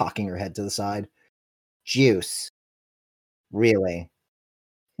like cocking her head to the side. Juice. Really?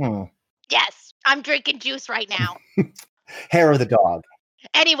 Yes, I'm drinking juice right now. Hair of the dog.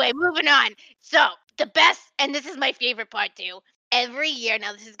 Anyway, moving on. So, the best, and this is my favorite part too. Every year,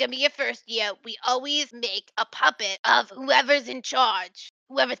 now this is going to be your first year, we always make a puppet of whoever's in charge.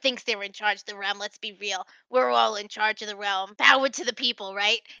 Whoever thinks they're in charge of the realm, let's be real. We're all in charge of the realm. Power to the people,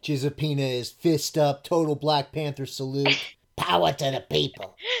 right? Giuseppina is fist up, total Black Panther salute. Power to the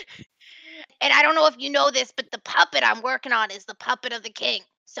people. And I don't know if you know this, but the puppet I'm working on is the puppet of the king.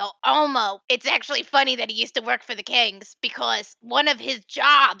 So Omo, it's actually funny that he used to work for the kings because one of his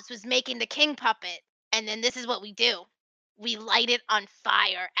jobs was making the king puppet. And then this is what we do. We light it on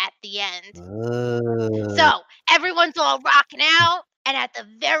fire at the end. So everyone's all rocking out. And at the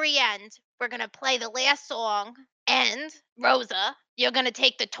very end, we're going to play the last song. And Rosa, you're going to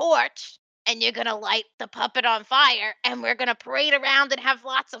take the torch and you're going to light the puppet on fire. And we're going to parade around and have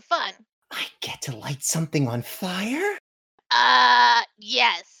lots of fun. I get to light something on fire?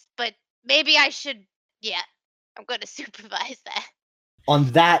 Yes. But maybe I should, I'm going to supervise that. On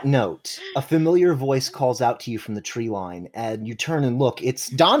that note, a familiar voice calls out to you from the tree line, and you turn and look. It's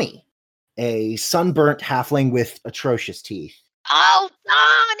Donnie, a sunburnt halfling with atrocious teeth. Oh,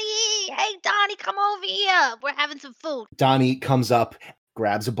 Donnie! Hey, Donnie, come over here. We're having some food. Donnie comes up,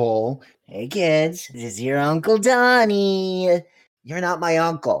 grabs a bowl. Hey, kids, this is your Uncle Donnie. You're not my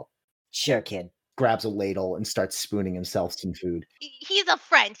uncle. Sure, kid. Grabs a ladle and starts spooning himself some food. He's a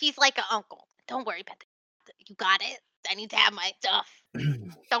friend. He's like an uncle. Don't worry about that. You got it. I need to have my stuff.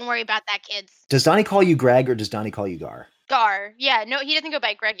 Don't worry about that, kids. Does Donnie call you Greg or does Donnie call you Gar? Gar. Yeah, no, he doesn't go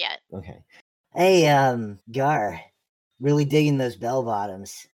by Greg yet. Okay. Hey, Gar. Really digging those bell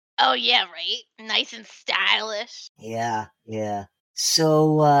bottoms. Oh, yeah, right? Nice and stylish. Yeah.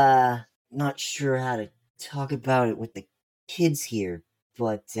 So, not sure how to talk about it with the kids here,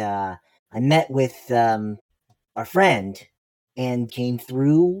 but, I met with, our friend and came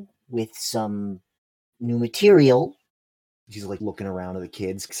through with some new material. He's like looking around at the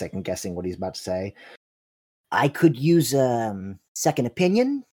kids, second guessing what he's about to say. I could use a second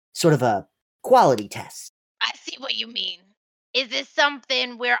opinion, sort of a quality test. I see what you mean. Is this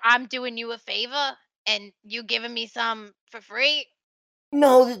something where I'm doing you a favor and you giving me some for free?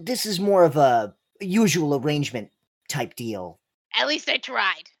 No, this is more of a usual arrangement type deal. At least I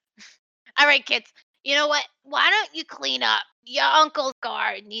tried. All right, kids. You know what? Why don't you clean up? Your Uncle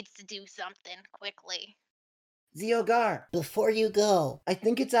Gar needs to do something quickly. Ziogar, before you go, I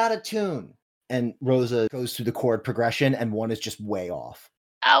think it's out of tune. And Rosa goes through the chord progression, and one is just way off.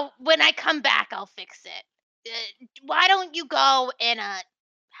 Oh, when I come back, I'll fix it. Why don't you go and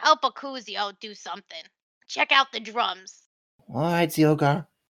help Akuzio do something? Check out the drums. All right, Ziogar.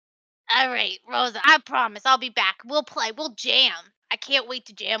 All right, Rosa, I promise I'll be back. We'll play. We'll jam. I can't wait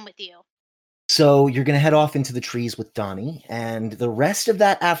to jam with you. So you're going to head off into the trees with Donnie, and the rest of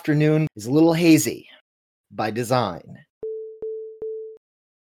that afternoon is a little hazy by design.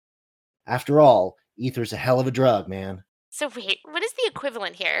 After all, Ether's a hell of a drug, man. So wait, what is the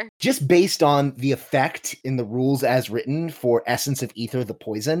equivalent here? Just based on the effect in the rules as written for essence of ether, the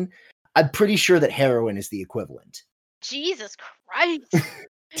poison, I'm pretty sure that heroin is the equivalent. Jesus Christ.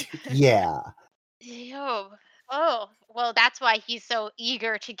 Yeah. Yo. Oh, well, that's why he's so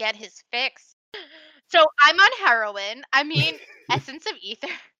eager to get his fix. So I'm on heroin. I mean, essence of ether.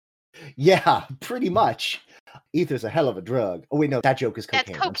 Yeah, pretty much. Ether's a hell of a drug. Oh, wait, no, that joke is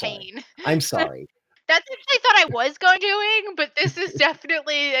cocaine. That's cocaine. I'm sorry. That's actually thought I was going doing, but this is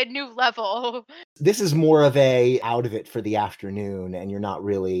definitely a new level. This is more of a out of it for the afternoon, and you're not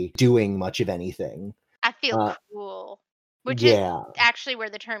really doing much of anything. I feel cool. Which yeah. is actually where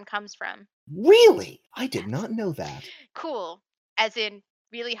the term comes from. Really? I did not know that. Cool. As in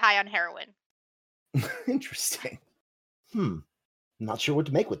really high on heroin. Interesting. Not sure what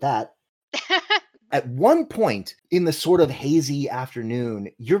to make with that. At one point in the sort of hazy afternoon,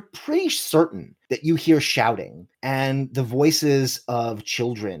 you're pretty certain that you hear shouting and the voices of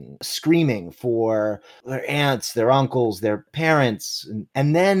children screaming for their aunts, their uncles, their parents.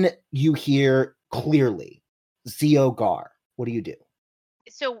 And then you hear clearly, Zio Gar. What do you do?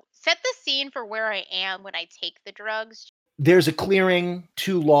 So set the scene for where I am when I take the drugs. There's a clearing,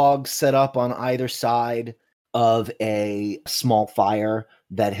 2 logs set up on either side of a small fire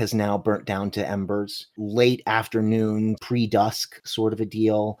that has now burnt down to embers. Late afternoon, pre-dusk sort of a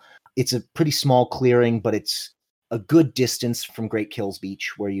deal. It's a pretty small clearing, but it's a good distance from Great Kills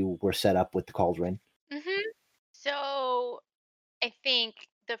Beach where you were set up with the cauldron. Mm-hmm. So I think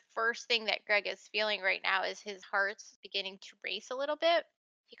the first thing that Greg is feeling right now is his heart's beginning to race a little bit.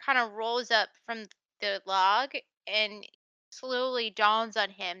 He kind of rolls up from the log and slowly dawns on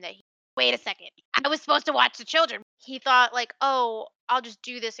him that wait a second, I was supposed to watch the children. He thought like, oh, I'll just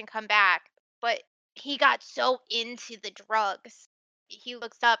do this and come back. But he got so into the drugs. He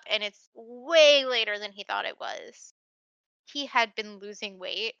looks up and it's way later than he thought it was. He had been losing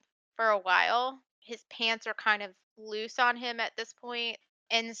weight for a while. His pants are kind of loose on him at this point.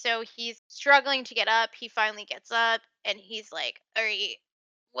 And so he's struggling to get up. He finally gets up and he's like, all right,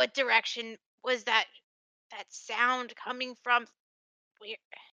 what direction was that sound coming from? Where?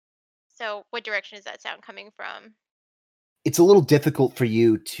 So what direction is that sound coming from? It's a little difficult for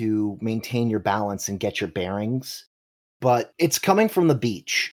you to maintain your balance and get your bearings, but it's coming from the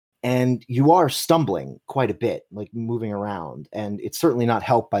beach. And you are stumbling quite a bit, like moving around. And it's certainly not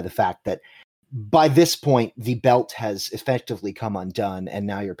helped by the fact that by this point, the belt has effectively come undone, and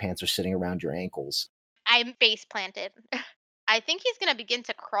now your pants are sitting around your ankles. I'm face planted. I think he's going to begin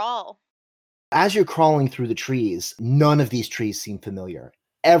to crawl. As you're crawling through the trees, none of these trees seem familiar.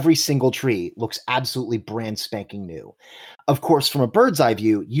 Every single tree looks absolutely brand spanking new. Of course, from a bird's eye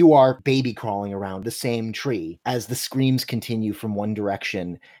view, you are baby crawling around the same tree as the screams continue from one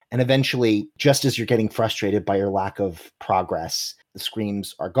direction. And eventually, just as you're getting frustrated by your lack of progress, the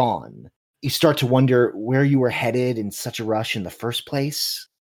screams are gone. You start to wonder where you were headed in such a rush in the first place.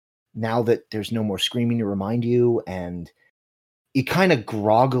 Now that there's no more screaming to remind you, and you kind of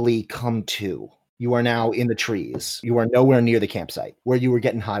groggily come to. You are now in the trees. You are nowhere near the campsite where you were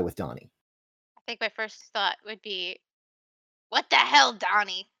getting high with Donnie. I think my first thought would be, what the hell,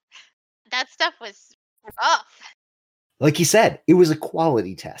 Donnie? That stuff was rough. Like you said, it was a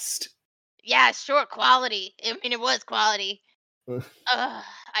quality test. Yeah, sure, quality. I mean, it was quality.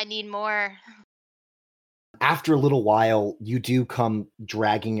 I need more. After a little while, you do come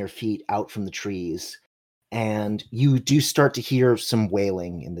dragging your feet out from the trees, and you do start to hear some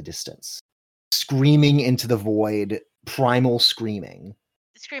wailing in the distance. Screaming into the void, primal screaming.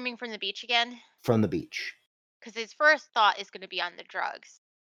 Screaming from the beach again? From the beach. Because his first thought is going to be on the drugs.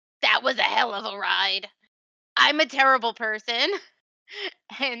 That was a hell of a ride. I'm a terrible person,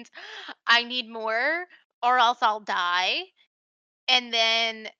 and I need more, or else I'll die. And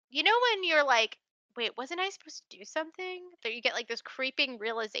then, you know when you're like, wait, wasn't I supposed to do something? That you get like this creeping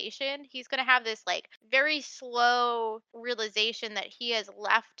realization. He's going to have this like very slow realization that he has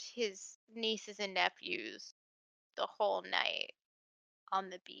left his nieces and nephews the whole night on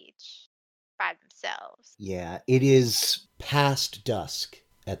the beach by themselves. Yeah, it is past dusk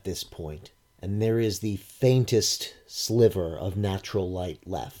at this point, and there is the faintest sliver of natural light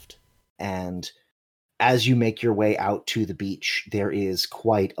left. And as you make your way out to the beach, there is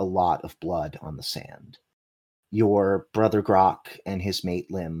quite a lot of blood on the sand. Your brother Grok and his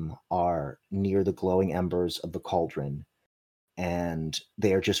mate Lim are near the glowing embers of the cauldron, and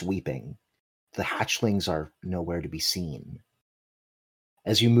they are just weeping. The hatchlings are nowhere to be seen.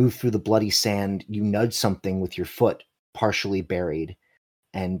 As you move through the bloody sand, you nudge something with your foot partially buried,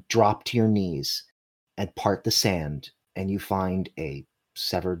 and drop to your knees and part the sand, and you find a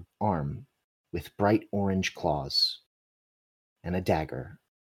severed arm with bright orange claws and a dagger,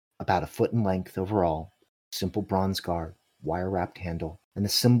 about a foot in length overall, simple bronze guard, wire-wrapped handle, and the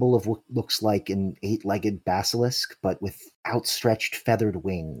symbol of what looks like an 8-legged basilisk, but with outstretched feathered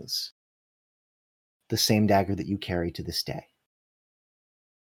wings. The same dagger that you carry to this day.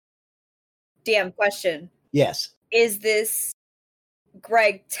 DM question. Yes. Is this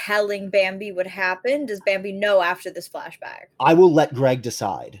Greg telling Bambi what happened? Does Bambi know after this flashback? I will let Greg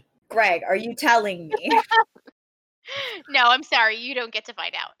decide. Greg, are you telling me? No, I'm sorry. You don't get to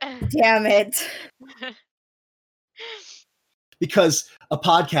find out. Damn it. Because a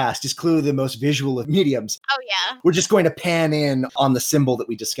podcast is clearly the most visual of mediums. Oh, yeah. We're just going to pan in on the symbol that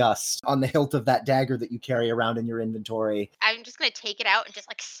we discussed, on the hilt of that dagger that you carry around in your inventory. I'm just going to take it out and just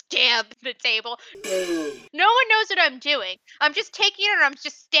like stab the table. No one knows what I'm doing. I'm just taking it and I'm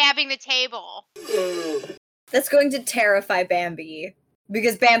just stabbing the table. That's going to terrify Bambi,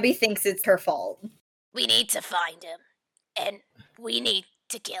 because Bambi thinks it's her fault. We need to find him, and we need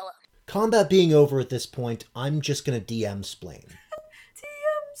to kill him. Combat being over at this point, I'm just going to DM Splain.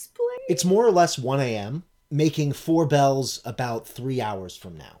 DM Splain. It's more or less 1 a.m., making 4 bells about 3 hours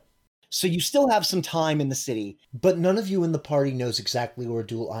from now. So you still have some time in the city. But none of you in the party knows exactly where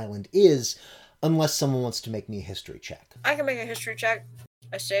Duel Island is, unless someone wants to make me a history check. I can make a history check.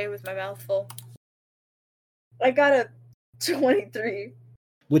 I say with my mouth full. I got a 23.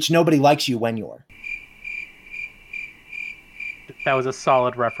 Which nobody likes you when you're. That was a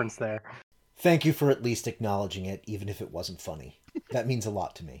solid reference there. Thank you for at least acknowledging it, even if it wasn't funny. That means a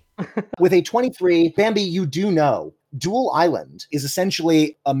lot to me. With a 23, Bambi, you do know Duel Island is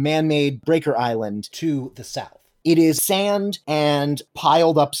essentially a man-made breaker island to the south. It is sand and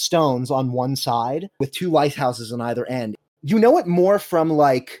piled up stones on one side with 2 lighthouses on either end. You know it more from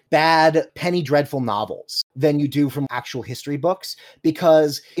like bad Penny Dreadful novels than you do from actual history books,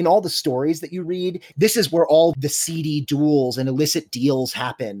 because in all the stories that you read, this is where all the seedy duels and illicit deals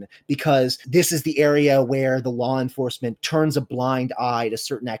happen, because this is the area where the law enforcement turns a blind eye to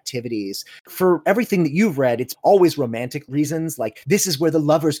certain activities. For everything that you've read, it's always romantic reasons, like this is where the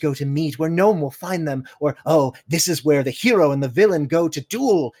lovers go to meet, where no one will find them, or oh, this is where the hero and the villain go to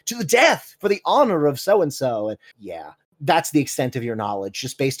duel to the death for the honor of so-and-so. And yeah. That's the extent of your knowledge,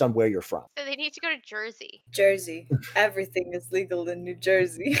 just based on where you're from. So they need to go to Jersey. Jersey. Everything is legal in New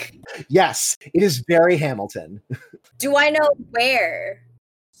Jersey. Yes, it is very Hamilton. Do I know where?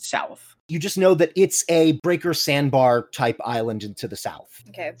 South. You just know that it's a breaker sandbar type island into the south.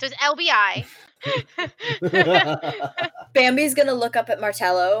 Okay. So it's LBI. Bambi's gonna look up at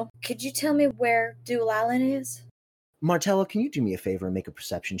Martello. Could you tell me where Duel Island is? Martello, can you do me a favor and make a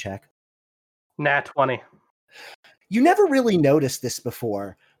perception check? Nat 20. You never really noticed this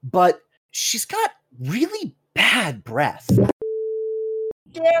before, but she's got really bad breath.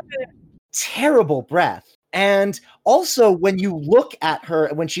 Damn it. Terrible breath. And also, when you look at her,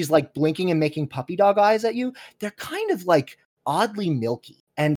 when she's like blinking and making puppy dog eyes at you, they're kind of like oddly milky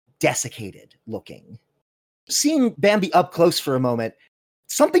and desiccated looking. Seeing Bambi up close for a moment,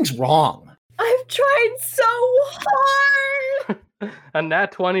 something's wrong. I've tried so hard. A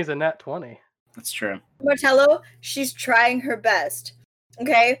nat 20 is a nat 20. That's true. Martello, she's trying her best.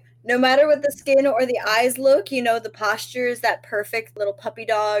 Okay? No matter what the skin or the eyes look, you know, the posture is that perfect little puppy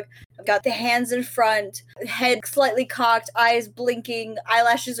dog. I've got the hands in front, head slightly cocked, eyes blinking,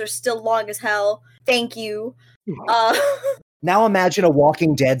 eyelashes are still long as hell. Thank you. Now imagine a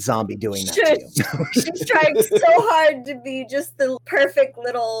Walking Dead zombie doing that to you. She's trying so hard to be just the perfect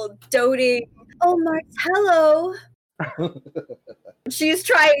little doting. Oh, Martello. She's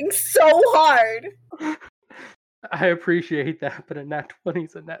trying so hard. I appreciate that, but a nat 20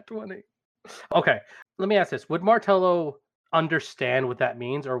 is a nat 20. Okay, let me ask this. Would Martello understand what that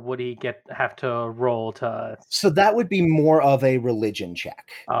means, or would he have to roll to... So that would be more of a religion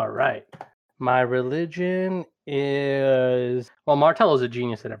check. All right. My religion is... Well, Martello's a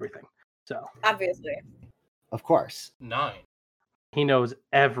genius at everything, so... Obviously. Of course. 9. He knows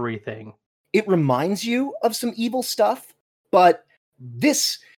everything. It reminds you of some evil stuff, but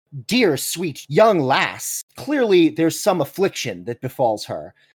this dear, sweet, young lass, clearly there's some affliction that befalls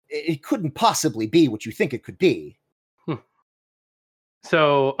her. It couldn't possibly be what you think it could be.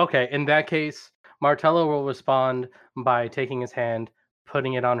 So, okay, in that case, Martello will respond by taking his hand,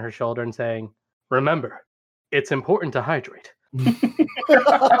 putting it on her shoulder, and saying, "Remember, it's important to hydrate."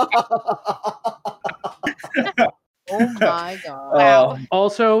 Oh my god. Wow.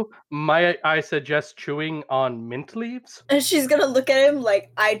 Also, I suggest chewing on mint leaves. And she's gonna look at him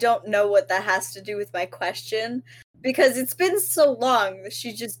like, I don't know what that has to do with my question. Because it's been so long that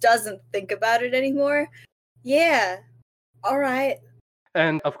she just doesn't think about it anymore. Yeah. Alright.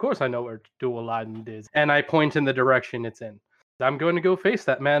 And of course I know where Dual Island is. And I point in the direction it's in. I'm going to go face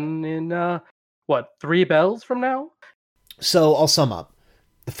that man in, 3 bells from now? So I'll sum up.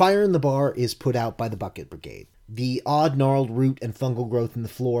 The fire in the bar is put out by the Bucket Brigade. The odd gnarled root and fungal growth in the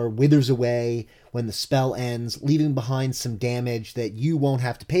floor withers away when the spell ends, leaving behind some damage that you won't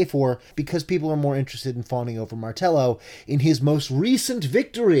have to pay for because people are more interested in fawning over Martello in his most recent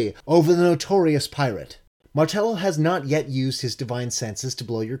victory over the notorious pirate. Martello has not yet used his divine senses to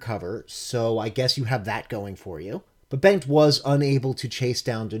blow your cover, so I guess you have that going for you. But Bengt was unable to chase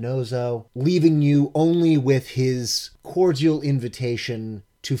down Denozo, leaving you only with his cordial invitation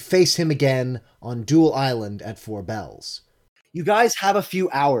to face him again on Dual Island at 4 bells. You guys have a few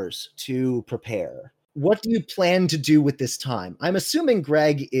hours to prepare. What do you plan to do with this time? I'm assuming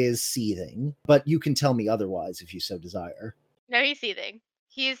Greg is seething, but you can tell me otherwise if you so desire. No, he's seething.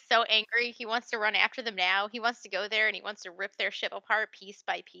 He's so angry. He wants to run after them now. He wants to go there and he wants to rip their ship apart piece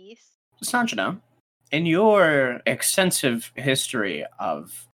by piece. Sanjana, in your extensive history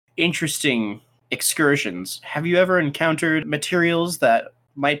of interesting excursions, have you ever encountered materials that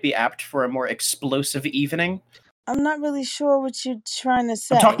might be apt for a more explosive evening? I'm not really sure what you're trying to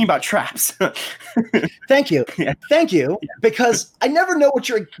say. I'm talking about traps. Thank you. Yeah. Thank you, because I never know what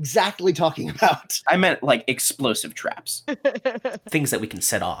you're exactly talking about. I meant like explosive traps. Things that we can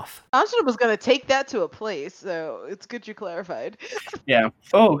set off. Angela was going to take that to a place, so it's good you clarified. Yeah.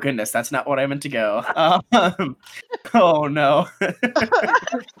 Oh, goodness. That's not what I meant to go. Oh, no.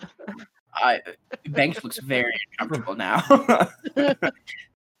 Banks looks very uncomfortable now.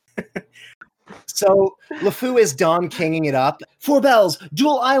 So LeFou is Don Kinging it up. 4 bells,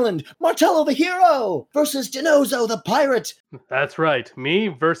 Dual Island, Martello the hero versus Denozo the pirate. That's right. Me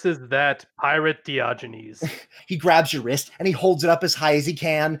versus that pirate Diogenes. He grabs your wrist and he holds it up as high as he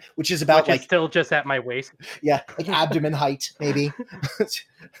can, which is about Which is still just at my waist. Yeah, like abdomen height, maybe.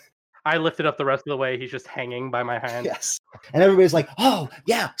 I lifted up the rest of the way. He's just hanging by my hand. Yes. And everybody's like, oh,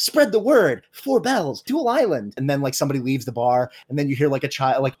 yeah, spread the word. 4 bells, Dual Island. And then, like, somebody leaves the bar, and then you hear, like, a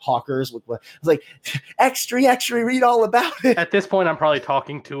child, like, hawkers with, like, extra, read all about it. At this point, I'm probably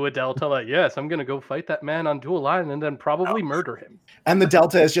talking to a Delta, like, yes, I'm going to go fight that man on Dual Island and then probably murder him. And the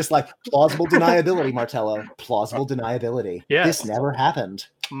Delta is just like, plausible deniability, Martello. Plausible deniability. Yes. This never happened.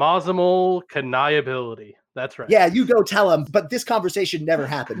 Mausimal coniability. That's right. Yeah, you go tell him, but this conversation never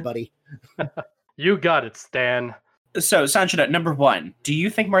happened, buddy. You got it, Stan. So, Sanjana, number 1, do you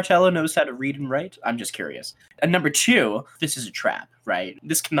think Martello knows how to read and write? I'm just curious. And number 2, this is a trap, right?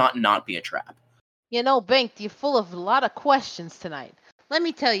 This cannot not be a trap. You know, Bengt, you're full of a lot of questions tonight. Let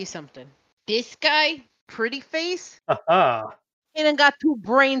me tell you something. This guy, pretty face, he done got 2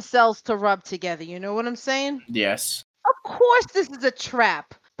 brain cells to rub together. You know what I'm saying? Yes. Of course this is a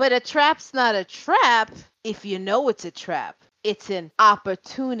trap. But a trap's not a trap if you know it's a trap. It's an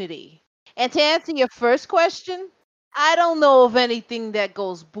opportunity. And to answer your first question, I don't know of anything that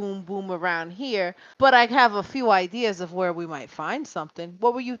goes boom, boom around here, but I have a few ideas of where we might find something.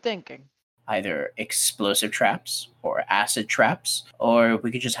 What were you thinking? Either explosive traps or acid traps, or we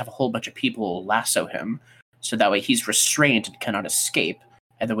could just have a whole bunch of people lasso him, so that way he's restrained and cannot escape,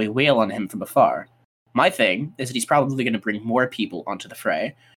 and then we wail on him from afar. My thing is that he's probably going to bring more people onto the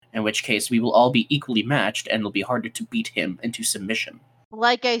fray, in which case we will all be equally matched and it'll be harder to beat him into submission.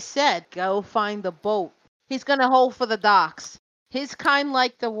 Like I said, go find the boat. He's gonna hold for the docks. His kind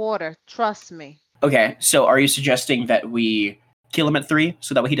like the water, trust me. Okay, so are you suggesting that we kill him at 3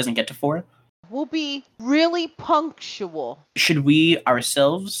 so that way he doesn't get to 4? We'll be really punctual. Should we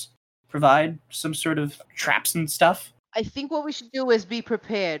ourselves provide some sort of traps and stuff? I think what we should do is be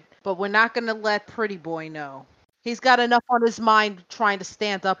prepared, but we're not gonna let Pretty Boy know. He's got enough on his mind trying to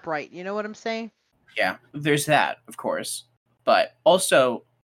stand upright. You know what I'm saying? Yeah, there's that, of course. But also,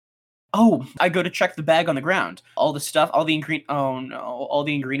 I go to check the bag on the ground. All the stuff, all the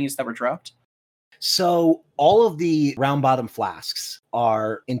ingredients that were dropped. So all of the round bottom flasks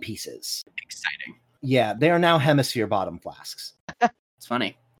are in pieces. Exciting. Yeah, they are now hemisphere bottom flasks. It's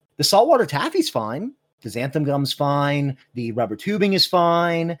funny. The saltwater taffy's fine. The xanthan gum's fine. The rubber tubing is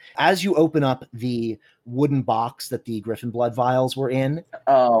fine. As you open up the wooden box that the Griffin blood vials were in.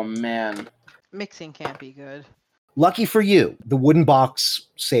 Oh, man. Mixing can't be good. Lucky for you, the wooden box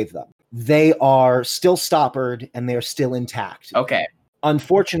saved them. They are still stoppered and they are still intact. Okay.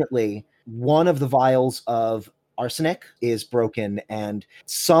 Unfortunately, one of the vials of arsenic is broken and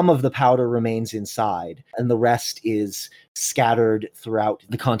some of the powder remains inside and the rest is scattered throughout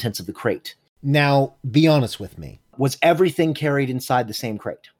the contents of the crate. Now, be honest with me. Was everything carried inside the same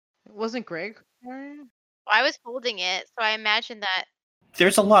crate? Wasn't Greg? I was holding it, so I imagine that.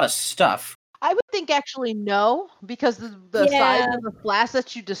 There's a lot of stuff. I would think actually no, because the size Yeah. of the flask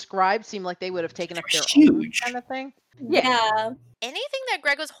that you described seemed like they would have taken up their own Huge. kind of thing. Yeah. Anything that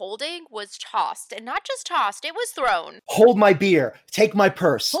Greg was holding was tossed, and not just tossed, it was thrown. Hold my beer. Take my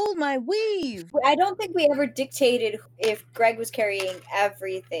purse. Hold my weave. I don't think we ever dictated if Greg was carrying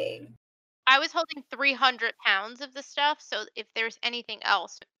everything. I was holding 300 pounds of the stuff, so if there's anything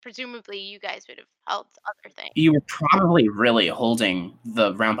else, presumably you guys would have held other things. You were probably really holding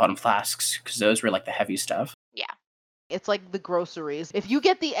the round bottom flasks because those were like the heavy stuff. Yeah. It's like the groceries. If you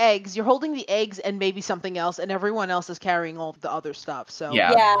get the eggs, you're holding the eggs and maybe something else, and everyone else is carrying all the other stuff. So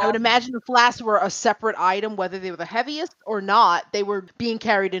Yeah. I would imagine the flasks were a separate item, whether they were the heaviest or not. They were being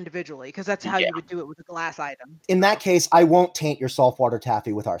carried individually, because that's how you would do it with a glass item. In that case, I won't taint your saltwater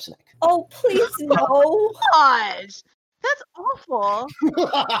taffy with arsenic. Oh, please no. Gosh, that's awful.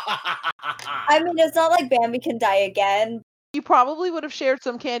 I mean, it's not like Bambi can die again. You probably would have shared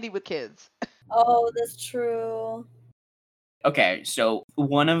some candy with kids. Oh, that's true. Okay, so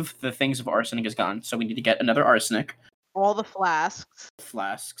one of the things of arsenic is gone, so we need to get another arsenic. All the flasks.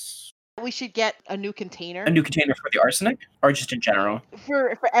 Flasks. We should get a new container. A new container for the arsenic, or just in general?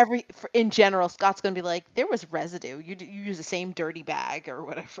 For in general, Scott's gonna be like, there was residue. You use the same dirty bag or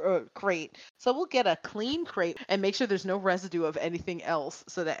whatever, or crate. So we'll get a clean crate and make sure there's no residue of anything else,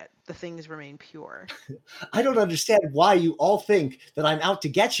 so that the things remain pure. I don't understand why you all think that I'm out to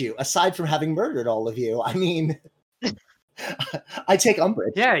get you, aside from having murdered all of you. I mean, I take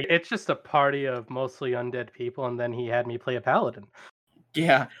umbrage. Yeah, it's just a party of mostly undead people, and then he had me play a paladin.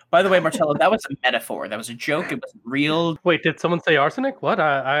 Yeah. By the way, Martello, that was a metaphor. That was a joke. It wasn't real. Wait, did someone say arsenic? What?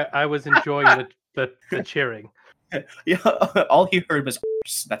 I was enjoying the cheering. Yeah. All he heard was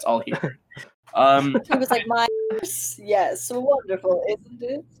that's all he heard. He was like, yes, wonderful, isn't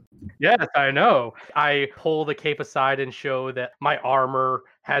it? Yes, I know. I pull the cape aside and show that my armor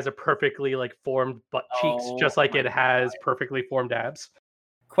has a perfectly formed butt cheeks, just like it has perfectly formed abs.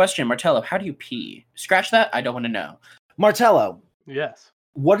 Question, Martello, how do you pee? Scratch that. I don't want to know. Martello. Yes.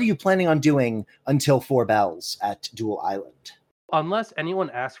 What are you planning on doing until 4 bells at Dual Island? Unless anyone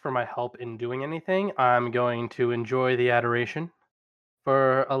asks for my help in doing anything, I'm going to enjoy the adoration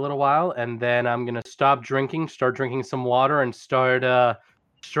for a little while, and then I'm going to stop drinking, start drinking some water, and start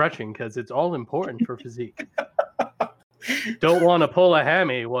stretching, because it's all important for physique. Don't want to pull a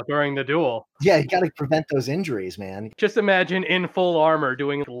hammy during the duel. Yeah, you got to prevent those injuries, man. Just imagine in full armor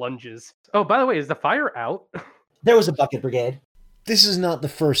doing lunges. Oh, by the way, is the fire out? There was a bucket brigade. This is not the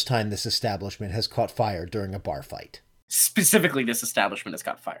first time this establishment has caught fire during a bar fight. Specifically, this establishment has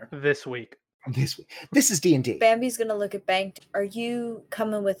caught fire. This week. This is D&D. Bambi's gonna look at Banked. Are you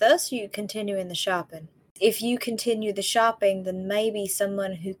coming with us, or you continuing the shopping? If you continue the shopping, then maybe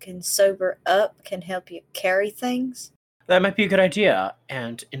someone who can sober up can help you carry things. That might be a good idea.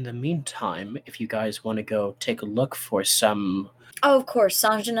 And in the meantime, if you guys want to go take a look for some... Oh, of course,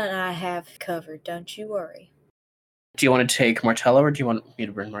 Sanjana and I have covered, don't you worry. Do you want to take Martello, or do you want me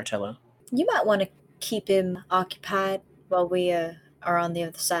to bring Martello? You might want to keep him occupied while we are on the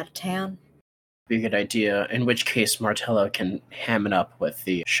other side of town. Be a good idea, in which case Martello can ham it up with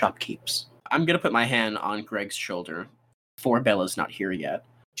the shopkeeps. I'm going to put my hand on Greg's shoulder. 4 Bella's not here yet.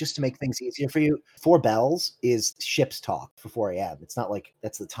 Just to make things easier for you, 4 bells is ship's talk for 4 a.m. It's not like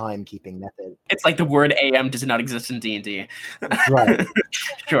that's the timekeeping method. It's like the word AM does not exist in D&D. Right.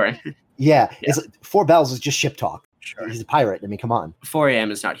 Sure. Yeah. It's 4 bells is just ship talk. Sure. He's a pirate. I mean, come on. 4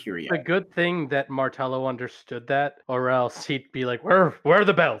 a.m. is not here yet. A good thing that Martello understood that, or else he'd be like, where are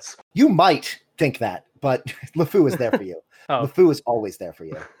the bells? You might think that, but LeFou is there for you. Oh. LeFou is always there for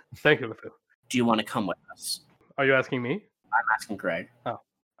you. Thank you, LeFou. Do you want to come with us? Are you asking me? I'm asking Greg. Oh,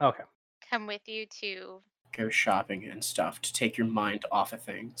 okay. Come with you to... Go shopping and stuff to take your mind off of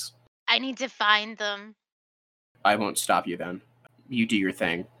things. I need to find them. I won't stop you then. You do your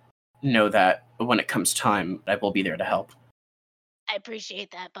thing. Know that when it comes time, I will be there to help. I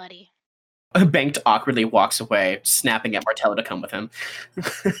appreciate that, buddy. Banked awkwardly walks away, snapping at Martello to come with him.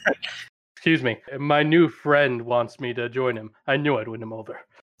 Excuse me. My new friend wants me to join him. I knew I'd win him over.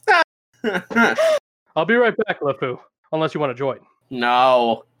 I'll be right back, LeFou. Unless you want to join.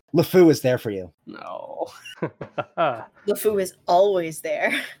 No. LeFou is there for you. No. LeFou is always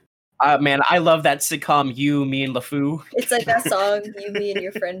there. Man, I love that sitcom, You, Me, and LeFou. It's like that song, You, Me, and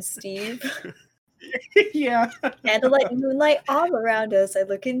Your Friend Steve. Yeah. Candlelight and moonlight all around us. I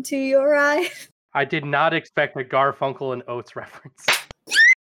look into your eyes. I did not expect a Garfunkel and Oates reference.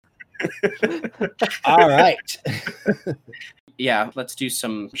 All right. Yeah, let's do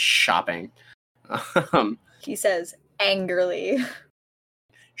some shopping. He says angrily.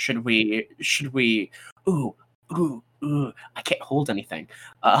 Should we? Ooh, Ugh, I can't hold anything.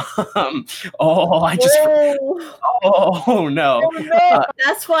 I just. Oh no!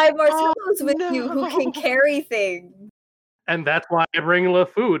 That's why Marcello's with you, who can carry things. And that's why I bring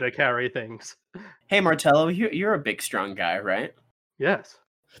LeFou to carry things. Hey, Martello, you're a big, strong guy, right? Yes.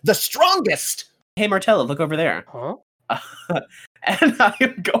 The strongest! Hey, Martello, look over there. Huh? And I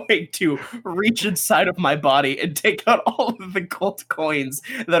am going to reach inside of my body and take out all of the gold coins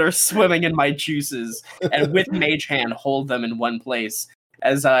that are swimming in my juices, and with Mage Hand, hold them in one place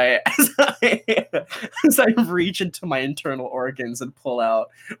as I reach into my internal organs and pull out,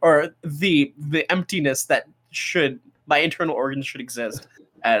 or the emptiness that my internal organs should exist,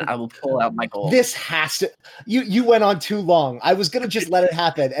 and I will pull out my gold. This has to. You went on too long. I was gonna just let it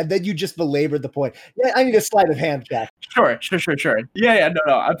happen, and then you just belabored the point. Yeah, I need a sleight of hand check. Sure. Yeah,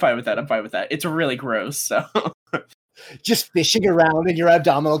 no, I'm fine with that. It's really gross, so. Just fishing around in your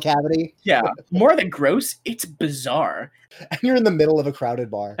abdominal cavity. Yeah, more than gross, it's bizarre. And you're in the middle of a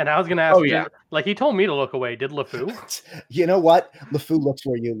crowded bar. And I was gonna ask, like he told me to look away. Did LeFou? You know what? LeFou looks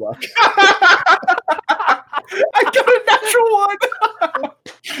where you look. I got a natural one.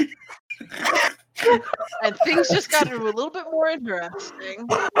 And things just got a little bit more interesting.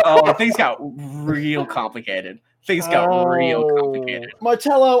 Oh, things got real complicated.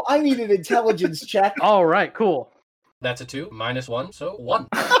 Martello, I need an intelligence check. All right, cool. That's a 2 minus 1, so 1.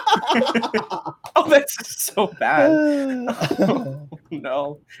 Oh, that's so bad. Oh,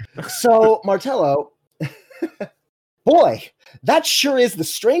 no. So, Martello, boy, that sure is the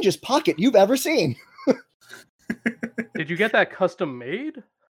strangest pocket you've ever seen. Did you get that custom made?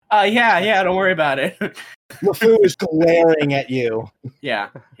 Yeah, don't worry about it. LeFou is glaring at you. Yeah.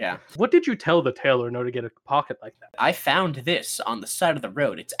 What did you tell the tailor to get a pocket like that? I found this on the side of the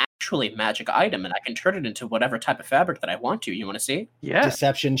road. It's actually a magic item, and I can turn it into whatever type of fabric that I want to. You want to see? Yeah.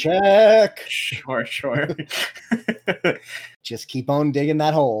 Deception check. Sure. Just keep on digging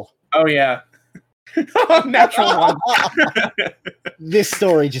that hole. Oh, yeah. Natural one. This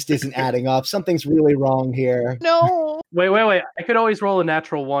story just isn't adding up. Something's really wrong here. No. Wait. I could always roll a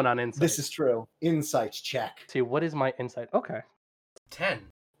natural 1 on insight. This is true. Insight check. See, what is my insight? Okay. 10.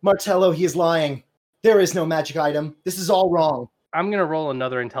 Martello, he is lying. There is no magic item. This is all wrong. I'm going to roll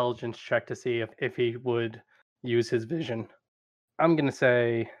another intelligence check to see if he would use his vision. I'm going to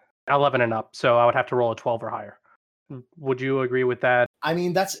say 11 and up, so I would have to roll a 12 or higher. Would you agree with that? I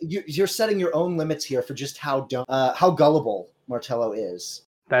mean, you're setting your own limits here for just how gullible Martello is.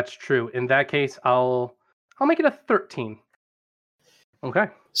 That's true. In that case, I'll make it a 13. Okay.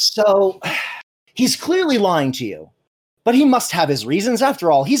 So, he's clearly lying to you, but he must have his reasons.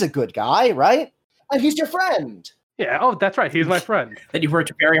 After all, he's a good guy, right? And he's your friend. Yeah, oh, that's right. He's my friend. That you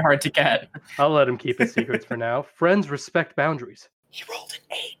worked very hard to get. I'll let him keep his secrets for now. Friends respect boundaries. He rolled an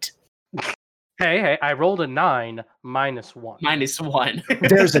 8. Hey, I rolled a 9 minus 1. Minus 1.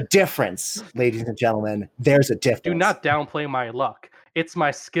 There's a difference, ladies and gentlemen. There's a difference. Do not downplay my luck. It's my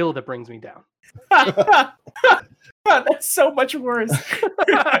skill that brings me down. That's so much worse.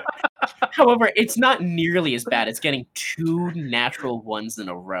 However, it's not nearly as bad as getting 2 natural 1s in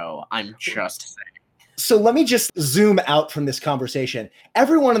a row. I'm just saying. So let me just zoom out from this conversation.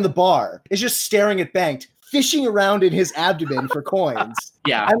 Everyone in the bar is just staring at Banked, fishing around in his abdomen for coins.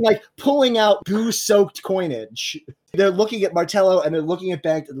 Yeah. I'm like pulling out goo-soaked coinage. They're looking at Martello and they're looking at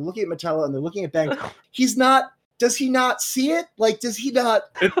Banked and they're looking at Martello and they're looking at Banked. Does he not see it? Like, does he not?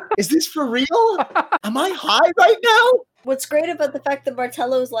 Is this for real? Am I high right now? What's great about the fact that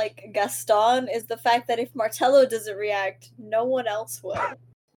Martello's like Gaston is the fact that if Martello doesn't react, no one else will.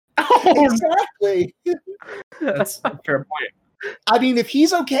 Exactly. That's a fair point. I mean, if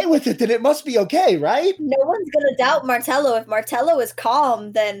he's okay with it, then it must be okay, right? No one's gonna doubt Martello. If Martello is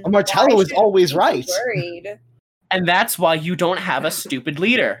calm, then Martello is always right. Worried. And that's why you don't have a stupid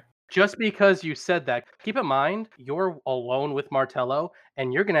leader. Just because you said that, keep in mind, you're alone with Martello,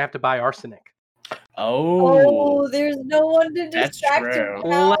 and you're going to have to buy arsenic. Oh, there's no one to distract him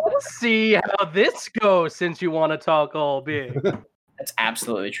now. Let's see how this goes, since you want to talk all big. That's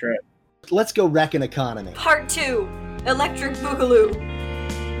absolutely true. Let's go wreck an economy. Part 2, Electric Boogaloo.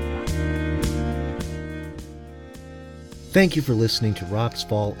 Thank you for listening to Rocks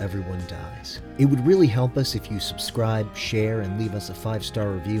Fall, Everyone Dies. It would really help us if you subscribe, share, and leave us a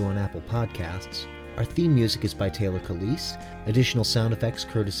 5-star review on Apple Podcasts. Our theme music is by Taylor Calise, additional sound effects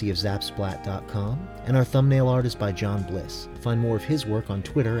courtesy of Zapsplat.com, and our thumbnail art is by John Bliss. Find more of his work on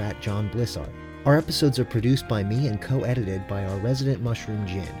Twitter at JohnBlissArt. Our episodes are produced by me and co-edited by our resident Mushroom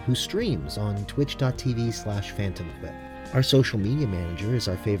Jin, who streams on twitch.tv/PhantomQuip. Our social media manager is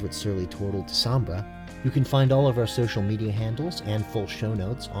our favorite surly turtle, Sombra. You can find all of our social media handles and full show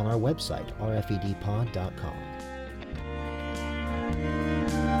notes on our website, rfedpod.com.